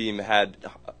editorial team had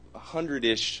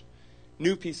 100-ish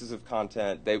new pieces of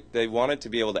content. They wanted to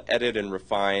be able to edit and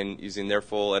refine using their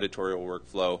full editorial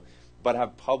workflow, but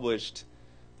have published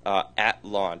at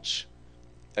launch,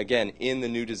 again, in the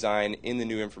new design, in the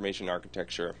new information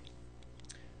architecture.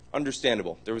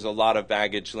 Understandable. There was a lot of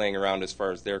baggage laying around as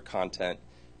far as their content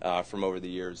from over the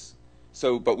years.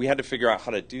 But we had to figure out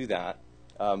how to do that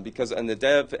because in the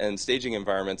dev and staging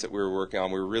environments that we were working on,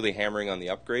 we were really hammering on the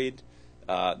upgrade.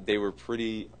 They were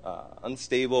pretty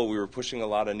unstable. We were pushing a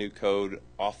lot of new code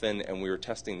often, and we were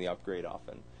testing the upgrade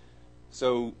often.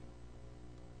 So,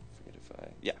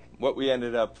 what we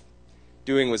ended up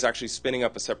doing was actually spinning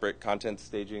up a separate content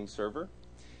staging server,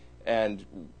 and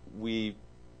we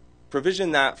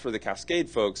provisioned that for the Cascade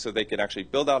folks so they could actually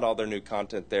build out all their new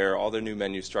content there, all their new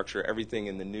menu structure, everything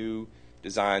in the new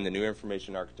design, the new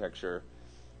information architecture.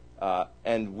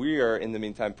 And we are, in the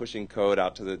meantime, pushing code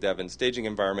out to the dev and staging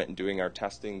environment and doing our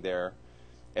testing there.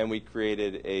 And we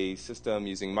created a system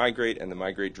using Migrate and the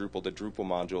Migrate Drupal to Drupal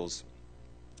modules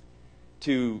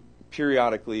to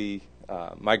periodically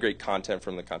migrate content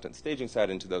from the content staging side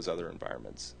into those other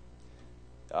environments.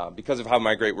 Because of how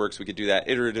Migrate works, we could do that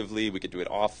iteratively. We could do it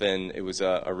often. It was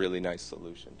a really nice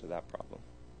solution to that problem.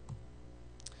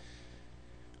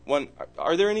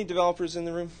 Are there any developers in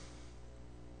the room?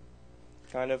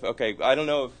 Kind of? Okay. I don't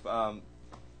know if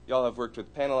y'all have worked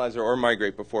with Panelizer or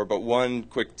Migrate before, but one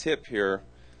quick tip here.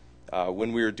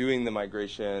 When we were doing the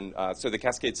migration, so the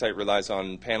Cascade site relies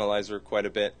on Panelizer quite a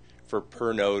bit for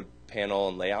per node panel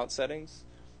and layout settings.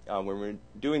 When we were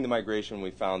doing the migration,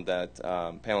 we found that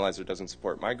Panelizer doesn't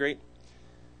support Migrate.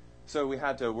 So we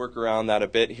had to work around that a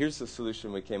bit. Here's the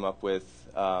solution we came up with.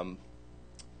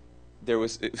 There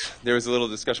was a little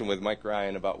discussion with Mike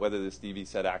Ryan about whether this DB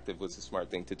set active was a smart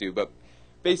thing to do. But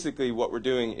basically what we're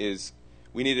doing is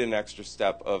we needed an extra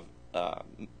step of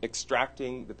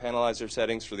extracting the panelizer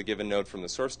settings for the given node from the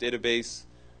source database,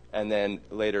 and then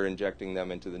later injecting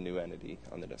them into the new entity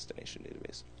on the destination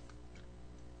database.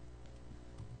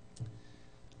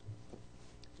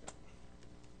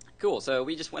 Cool. So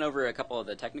we just went over a couple of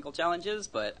the technical challenges,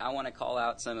 but I want to call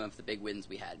out some of the big wins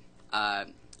we had.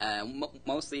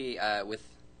 Mostly with,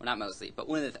 well, not mostly, but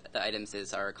one of the items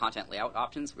is our content layout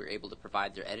options. We were able to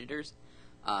provide their editors.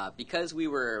 Because we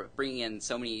were bringing in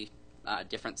so many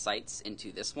different sites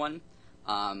into this one,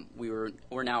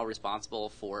 we're now responsible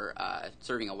for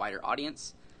serving a wider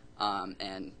audience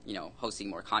and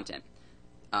hosting more content.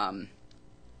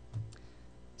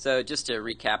 So just to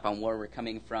recap on where we're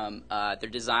coming from, their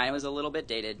design was a little bit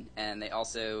dated, and they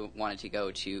also wanted to go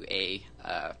to a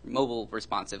mobile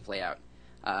responsive layout,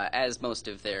 as most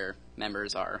of their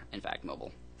members are, in fact,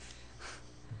 mobile.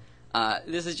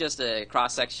 This is just a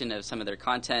cross-section of some of their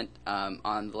content.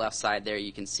 On the left side there,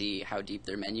 you can see how deep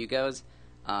their menu goes.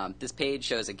 This page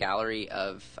shows a gallery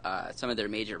of some of their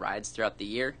major rides throughout the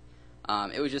year.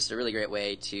 It was just a really great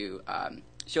way to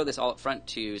show this all up front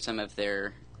to some of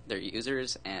their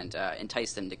users and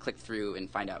entice them to click through and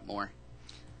find out more.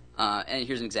 And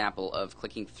here's an example of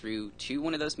clicking through to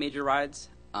one of those major rides.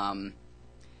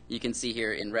 You can see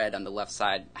here in red on the left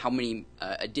side how many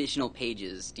additional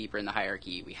pages deeper in the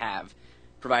hierarchy we have,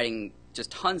 providing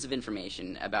just tons of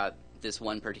information about this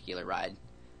one particular ride.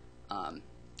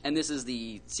 And this is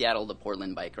the Seattle to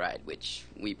Portland bike ride, which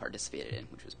we participated in,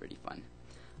 which was pretty fun.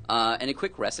 And a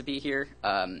quick recipe here.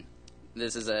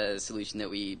 This is a solution that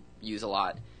we use a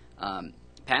lot.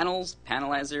 Panels,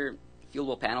 panelizer,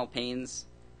 fuelable panel panes,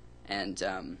 and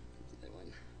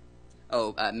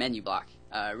menu block.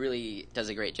 Really does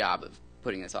a great job of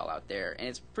putting this all out there, and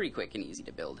it's pretty quick and easy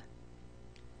to build.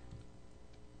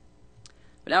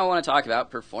 But now I want to talk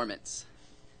about performance.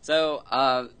 So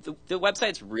the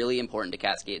website's really important to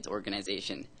Cascade's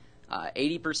organization.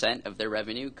 80% of their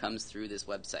revenue comes through this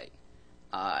website.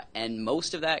 And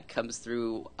most of that comes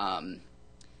through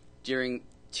during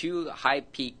two high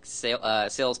peak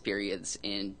sales periods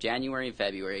in January and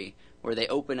February, where they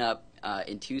open up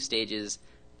in two stages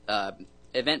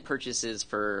event purchases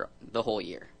for the whole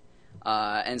year.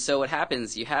 And so what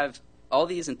happens, you have all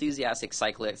these enthusiastic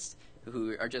cyclists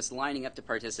who are just lining up to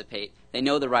participate. They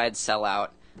know the rides sell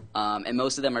out, and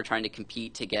most of them are trying to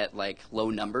compete to get like low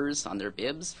numbers on their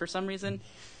bibs for some reason.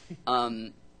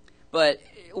 But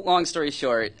long story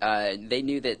short, they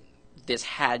knew that this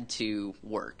had to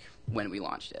work when we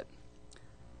launched it.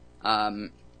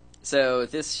 So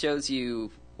this shows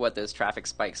you what those traffic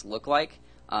spikes look like.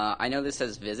 I know this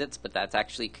says visits, but that's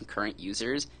actually concurrent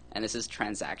users, and this is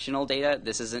transactional data.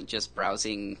 This isn't just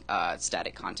browsing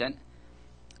static content.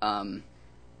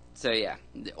 So yeah,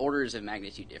 the orders of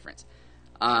magnitude difference.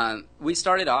 We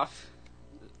started off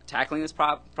tackling this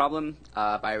problem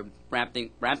by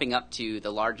ramping up to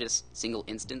the largest single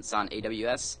instance on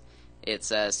AWS.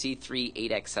 It's a C3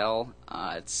 8XL.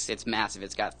 It's massive.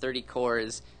 It's got 30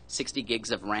 cores, 60 gigs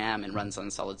of RAM, and runs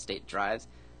on solid-state drives.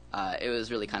 It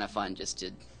was really kind of fun just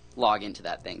to log into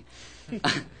that thing.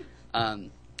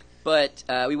 But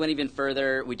we went even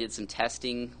further. We did some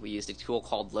testing. We used a tool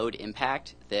called Load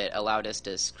Impact that allowed us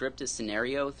to script a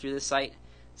scenario through the site.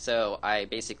 So I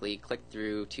basically clicked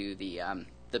through to the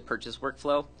purchase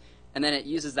workflow, and then it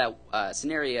uses that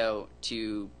scenario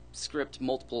to script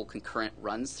multiple concurrent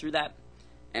runs through that.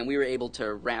 And we were able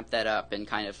to ramp that up and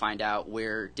kind of find out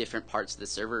where different parts of the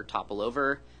server topple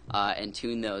over and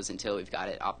tune those until we've got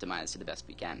it optimized to the best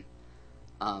we can.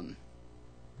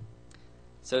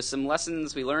 So some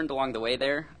lessons we learned along the way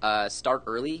there. Start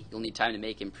early. You'll need time to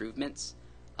make improvements.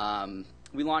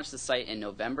 We launched the site in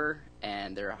November,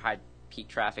 and their high peak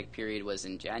traffic period was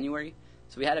in January.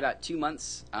 So we had about 2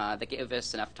 months that gave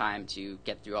us enough time to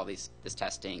get through all this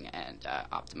testing and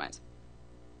optimize.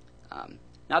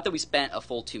 Not that we spent a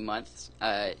full 2 months.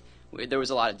 There was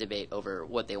a lot of debate over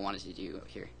what they wanted to do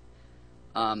here.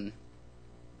 When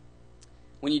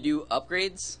you do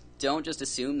upgrades, don't just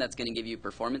assume that's going to give you a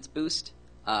performance boost.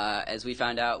 As we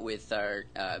found out with our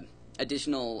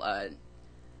additional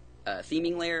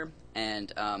theming layer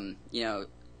and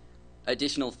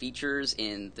additional features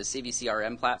in the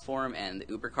CVCRM platform and the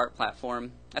UberCart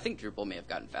platform. I think Drupal may have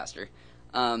gotten faster.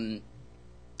 We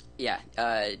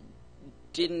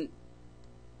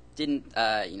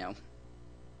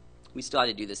still had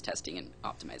to do this testing and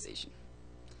optimization.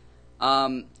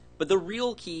 But the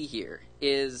real key here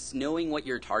is knowing what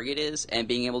your target is and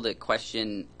being able to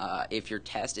question if your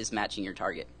test is matching your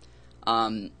target.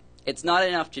 It's not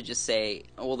enough to just say,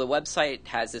 well, the website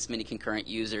has this many concurrent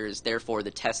users, therefore the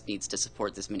test needs to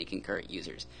support this many concurrent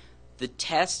users. the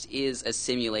test is a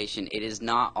simulation. It does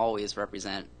not always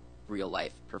represent real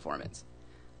life performance.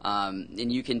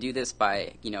 And you can do this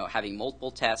by having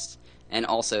multiple tests and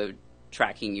also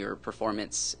tracking your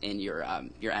performance in your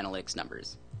analytics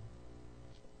numbers.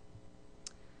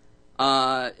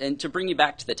 And to bring you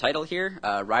back to the title here,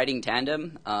 Riding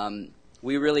Tandem,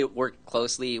 we really worked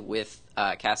closely with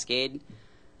Cascade.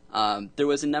 There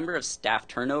was a number of staff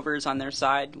turnovers on their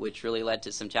side, which really led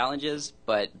to some challenges,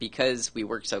 but because we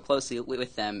worked so closely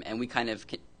with them and we kind of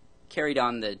carried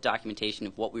on the documentation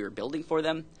of what we were building for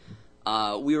them,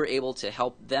 we were able to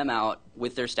help them out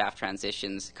with their staff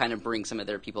transitions, kind of bring some of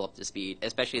their people up to speed,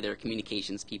 especially their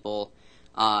communications people.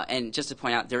 And just to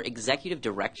point out, their executive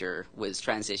director was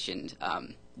transitioned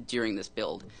during this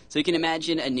build. So you can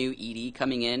imagine a new ED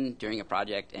coming in during a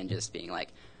project and just being like,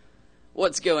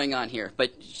 what's going on here?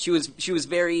 But she was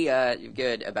very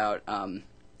good about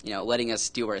letting us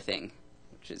do our thing,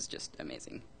 which is just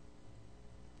amazing.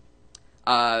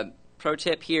 Pro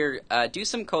tip here, do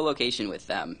some co-location with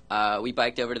them. We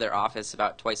biked over to their office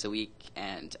about twice a week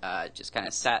and just kind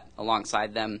of sat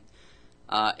alongside them.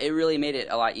 It really made it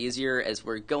a lot easier as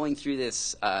we're going through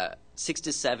this 6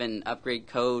 to 7 upgrade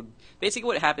code. Basically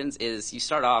what happens is you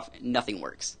start off, nothing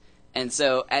works. And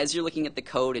so as you're looking at the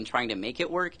code and trying to make it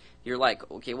work, you're like,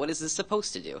 okay, what is this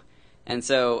supposed to do? And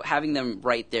so having them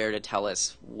right there to tell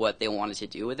us what they wanted to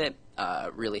do with it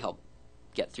really helped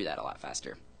get through that a lot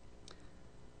faster.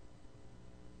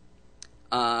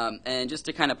 And just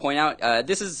to kind of point out,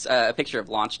 this is a picture of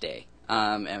launch day.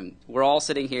 And we're all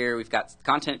sitting here. We've got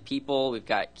content people, we've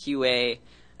got QA,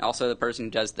 also the person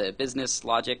who does the business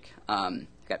logic. We've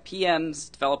got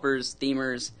PMs, developers,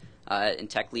 themers, and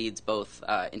tech leads, both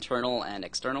internal and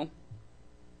external.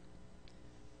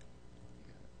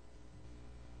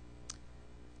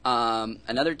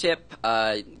 Another tip,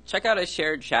 check out a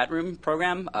shared chat room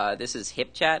program. This is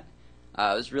HipChat.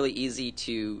 It was really easy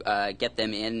to get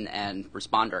them in and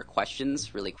respond to our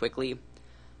questions really quickly.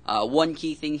 One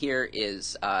key thing here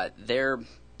is their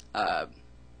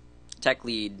tech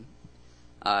lead,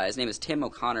 his name is Tim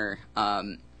O'Connor.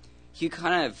 He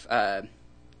kind of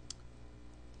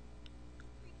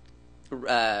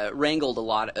wrangled a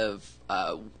lot of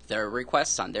their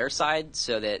requests on their side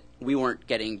so that we weren't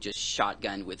getting just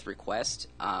shotgunned with requests.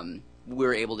 We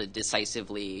were able to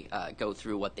decisively go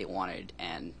through what they wanted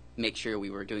and make sure we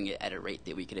were doing it at a rate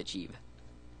that we could achieve.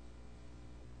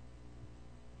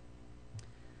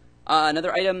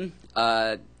 Another item,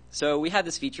 so we had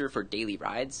this feature for daily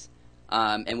rides,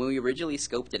 and when we originally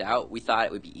scoped it out, we thought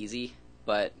it would be easy,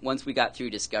 but once we got through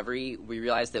discovery, we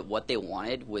realized that what they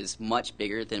wanted was much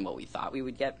bigger than what we thought we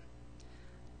would get.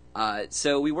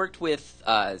 So we worked with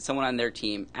someone on their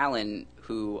team, Alan,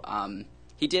 who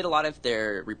he did a lot of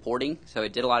their reporting, so he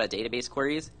did a lot of database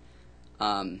queries,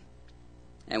 and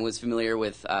was familiar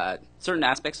with certain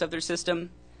aspects of their system.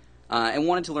 And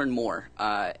wanted to learn more.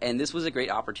 And this was a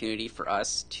great opportunity for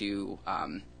us to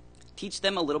teach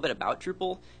them a little bit about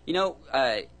Drupal.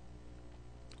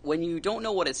 When you don't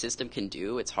know what a system can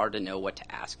do, it's hard to know what to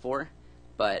ask for.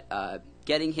 But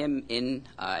getting him in,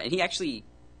 and he actually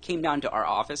came down to our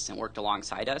office and worked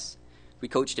alongside us. We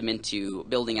coached him into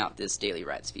building out this daily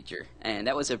rides feature. And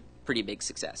that was a pretty big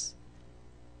success.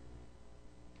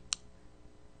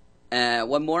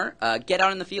 One more, get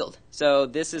out in the field. So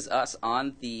this is us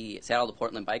on the Seattle to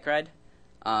Portland bike ride.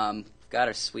 Got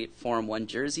our sweet Forum 1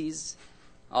 jerseys.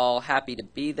 All happy to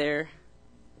be there.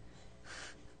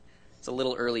 It's a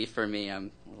little early for me.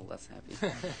 I'm a little less happy.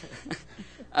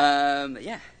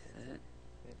 Yeah.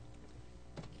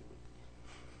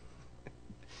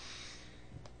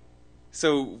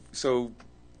 So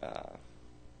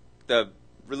the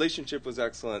relationship was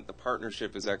excellent. The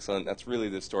partnership is excellent. That's really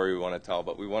the story we want to tell.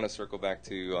 But we want to circle back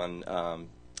to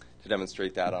to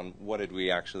demonstrate that on what did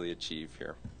we actually achieve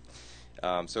here.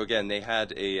 So again, they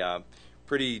had a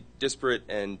pretty disparate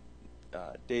and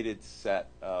dated set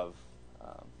of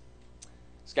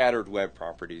scattered web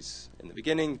properties in the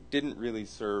beginning. Didn't really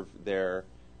serve their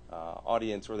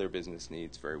audience or their business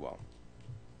needs very well.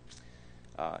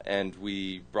 And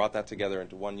we brought that together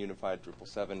into one unified Drupal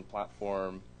 7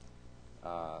 platform.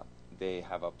 They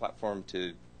have a platform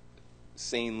to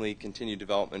sanely continue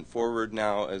development forward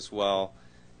now as well.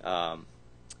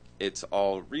 It's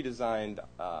all redesigned.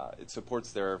 It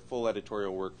supports their full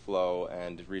editorial workflow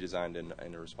and redesigned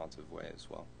in a responsive way as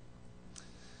well.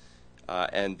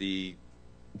 And the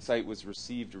site was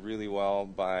received really well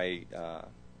by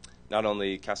not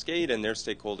only Cascade and their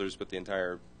stakeholders, but the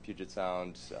entire Puget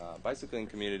Sound bicycling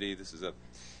community. This is a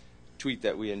tweet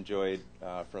that we enjoyed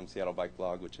from Seattle Bike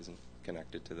Blog, which isn't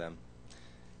connected to them.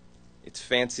 It's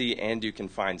fancy and you can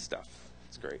find stuff.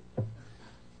 It's great.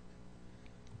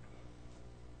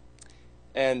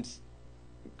 And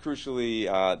crucially,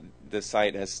 the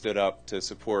site has stood up to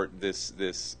support this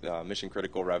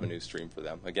mission-critical revenue stream for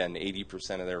them. Again,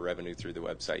 80% of their revenue through the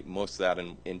website, most of that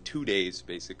in 2 days,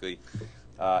 basically.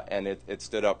 And it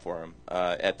stood up for them.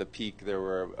 At the peak, there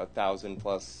were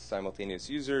 1,000+ simultaneous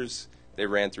users. They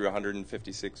ran through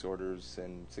 156 orders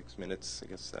in 6 minutes. I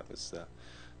guess that was the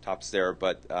tops there.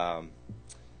 But the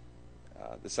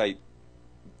site,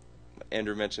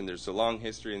 Andrew mentioned, there's a long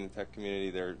history in the tech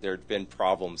community. There have been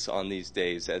problems on these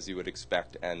days, as you would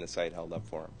expect, and the site held up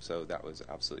for them. So that was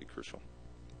absolutely crucial.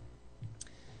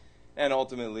 And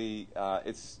ultimately,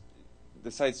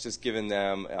 the site's just given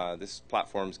them, this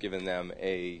platform's given them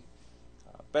a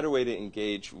better way to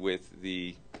engage with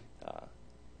the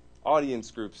audience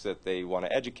groups that they want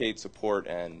to educate, support,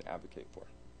 and advocate for.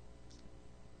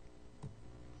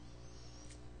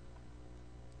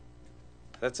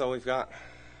 That's all we've got.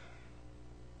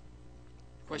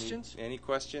 Questions? Any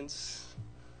questions?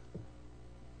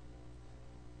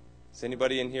 Does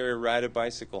anybody in here ride a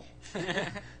bicycle?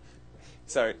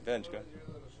 Sorry, Benj, go ahead.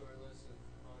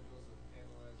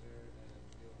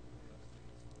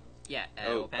 Yeah.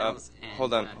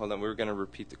 Hold on. We were going to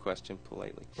repeat the question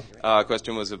politely.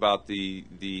 Question was about the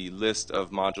list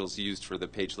of modules used for the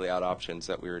page layout options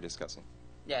that we were discussing.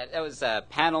 Yeah, that was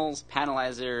panels,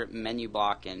 panelizer, menu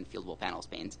block, and fieldable panels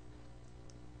panes.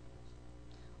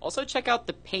 Also, check out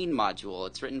the pane module.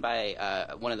 It's written by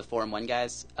one of the Forum 1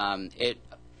 guys.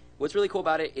 What's really cool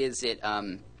about it is it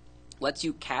lets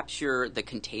you capture the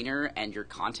container and your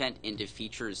content into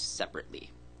features separately.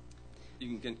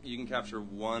 You can capture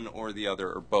one or the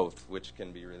other or both, which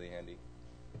can be really handy.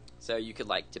 So you could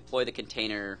like deploy the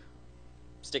container,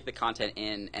 stick the content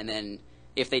in, and then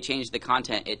if they change the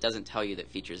content, it doesn't tell you that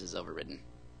features is overridden.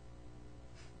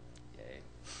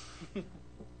 Yay.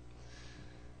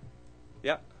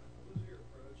 Yeah. What was your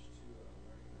approach to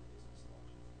learning the business logic?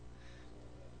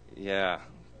 Yeah.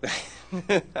 I assume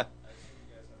you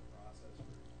guys have a process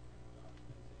for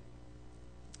documenting.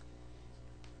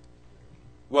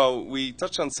 Well, we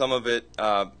touched on some of it,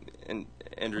 and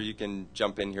Andrew, you can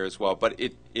jump in here as well, but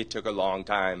it took a long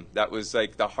time. That was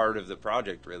like the heart of the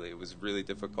project, really. It was really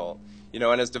difficult.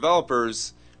 And as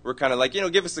developers, we're kind of like,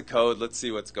 give us the code, let's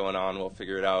see what's going on, we'll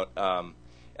figure it out.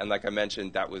 And like I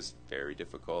mentioned, that was very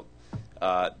difficult.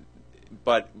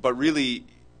 But really,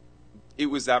 it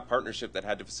was that partnership that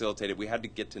had to facilitate it. We had to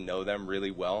get to know them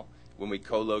really well. When we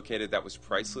co-located, that was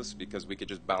priceless because we could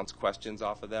just bounce questions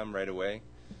off of them right away.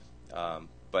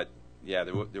 But yeah,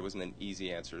 there wasn't an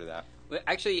easy answer to that. Well,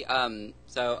 actually,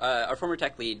 our former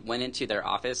tech lead went into their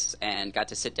office and got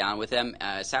to sit down with them,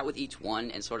 sat with each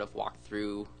one, and sort of walked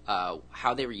through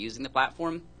how they were using the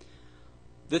platform.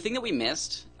 The thing that we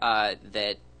missed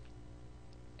that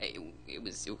it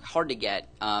was hard to get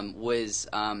was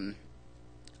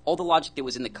all the logic that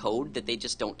was in the code that they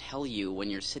just don't tell you when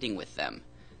you're sitting with them.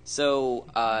 So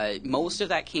most of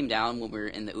that came down when we were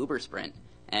in the Uber sprint,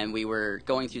 and we were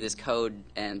going through this code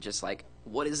and just like,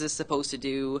 what is this supposed to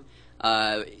do?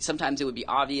 Sometimes it would be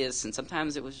obvious, and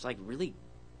sometimes it was like really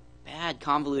bad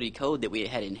convoluted code that we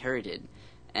had inherited.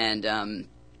 And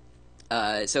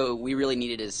so we really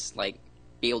needed to like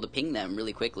be able to ping them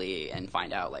really quickly and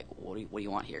find out like, what do you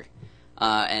want here?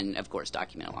 And of course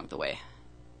document along the way.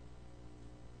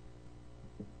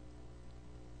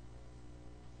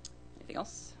 Anything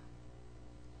else?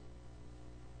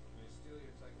 Can I steal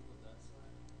your technical debt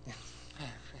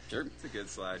slide? Sure. It's a good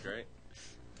slide, right?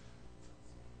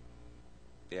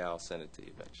 Yeah, I'll send it to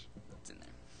you, Bench. It's in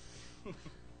there.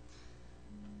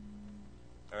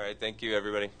 All right, thank you,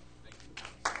 everybody.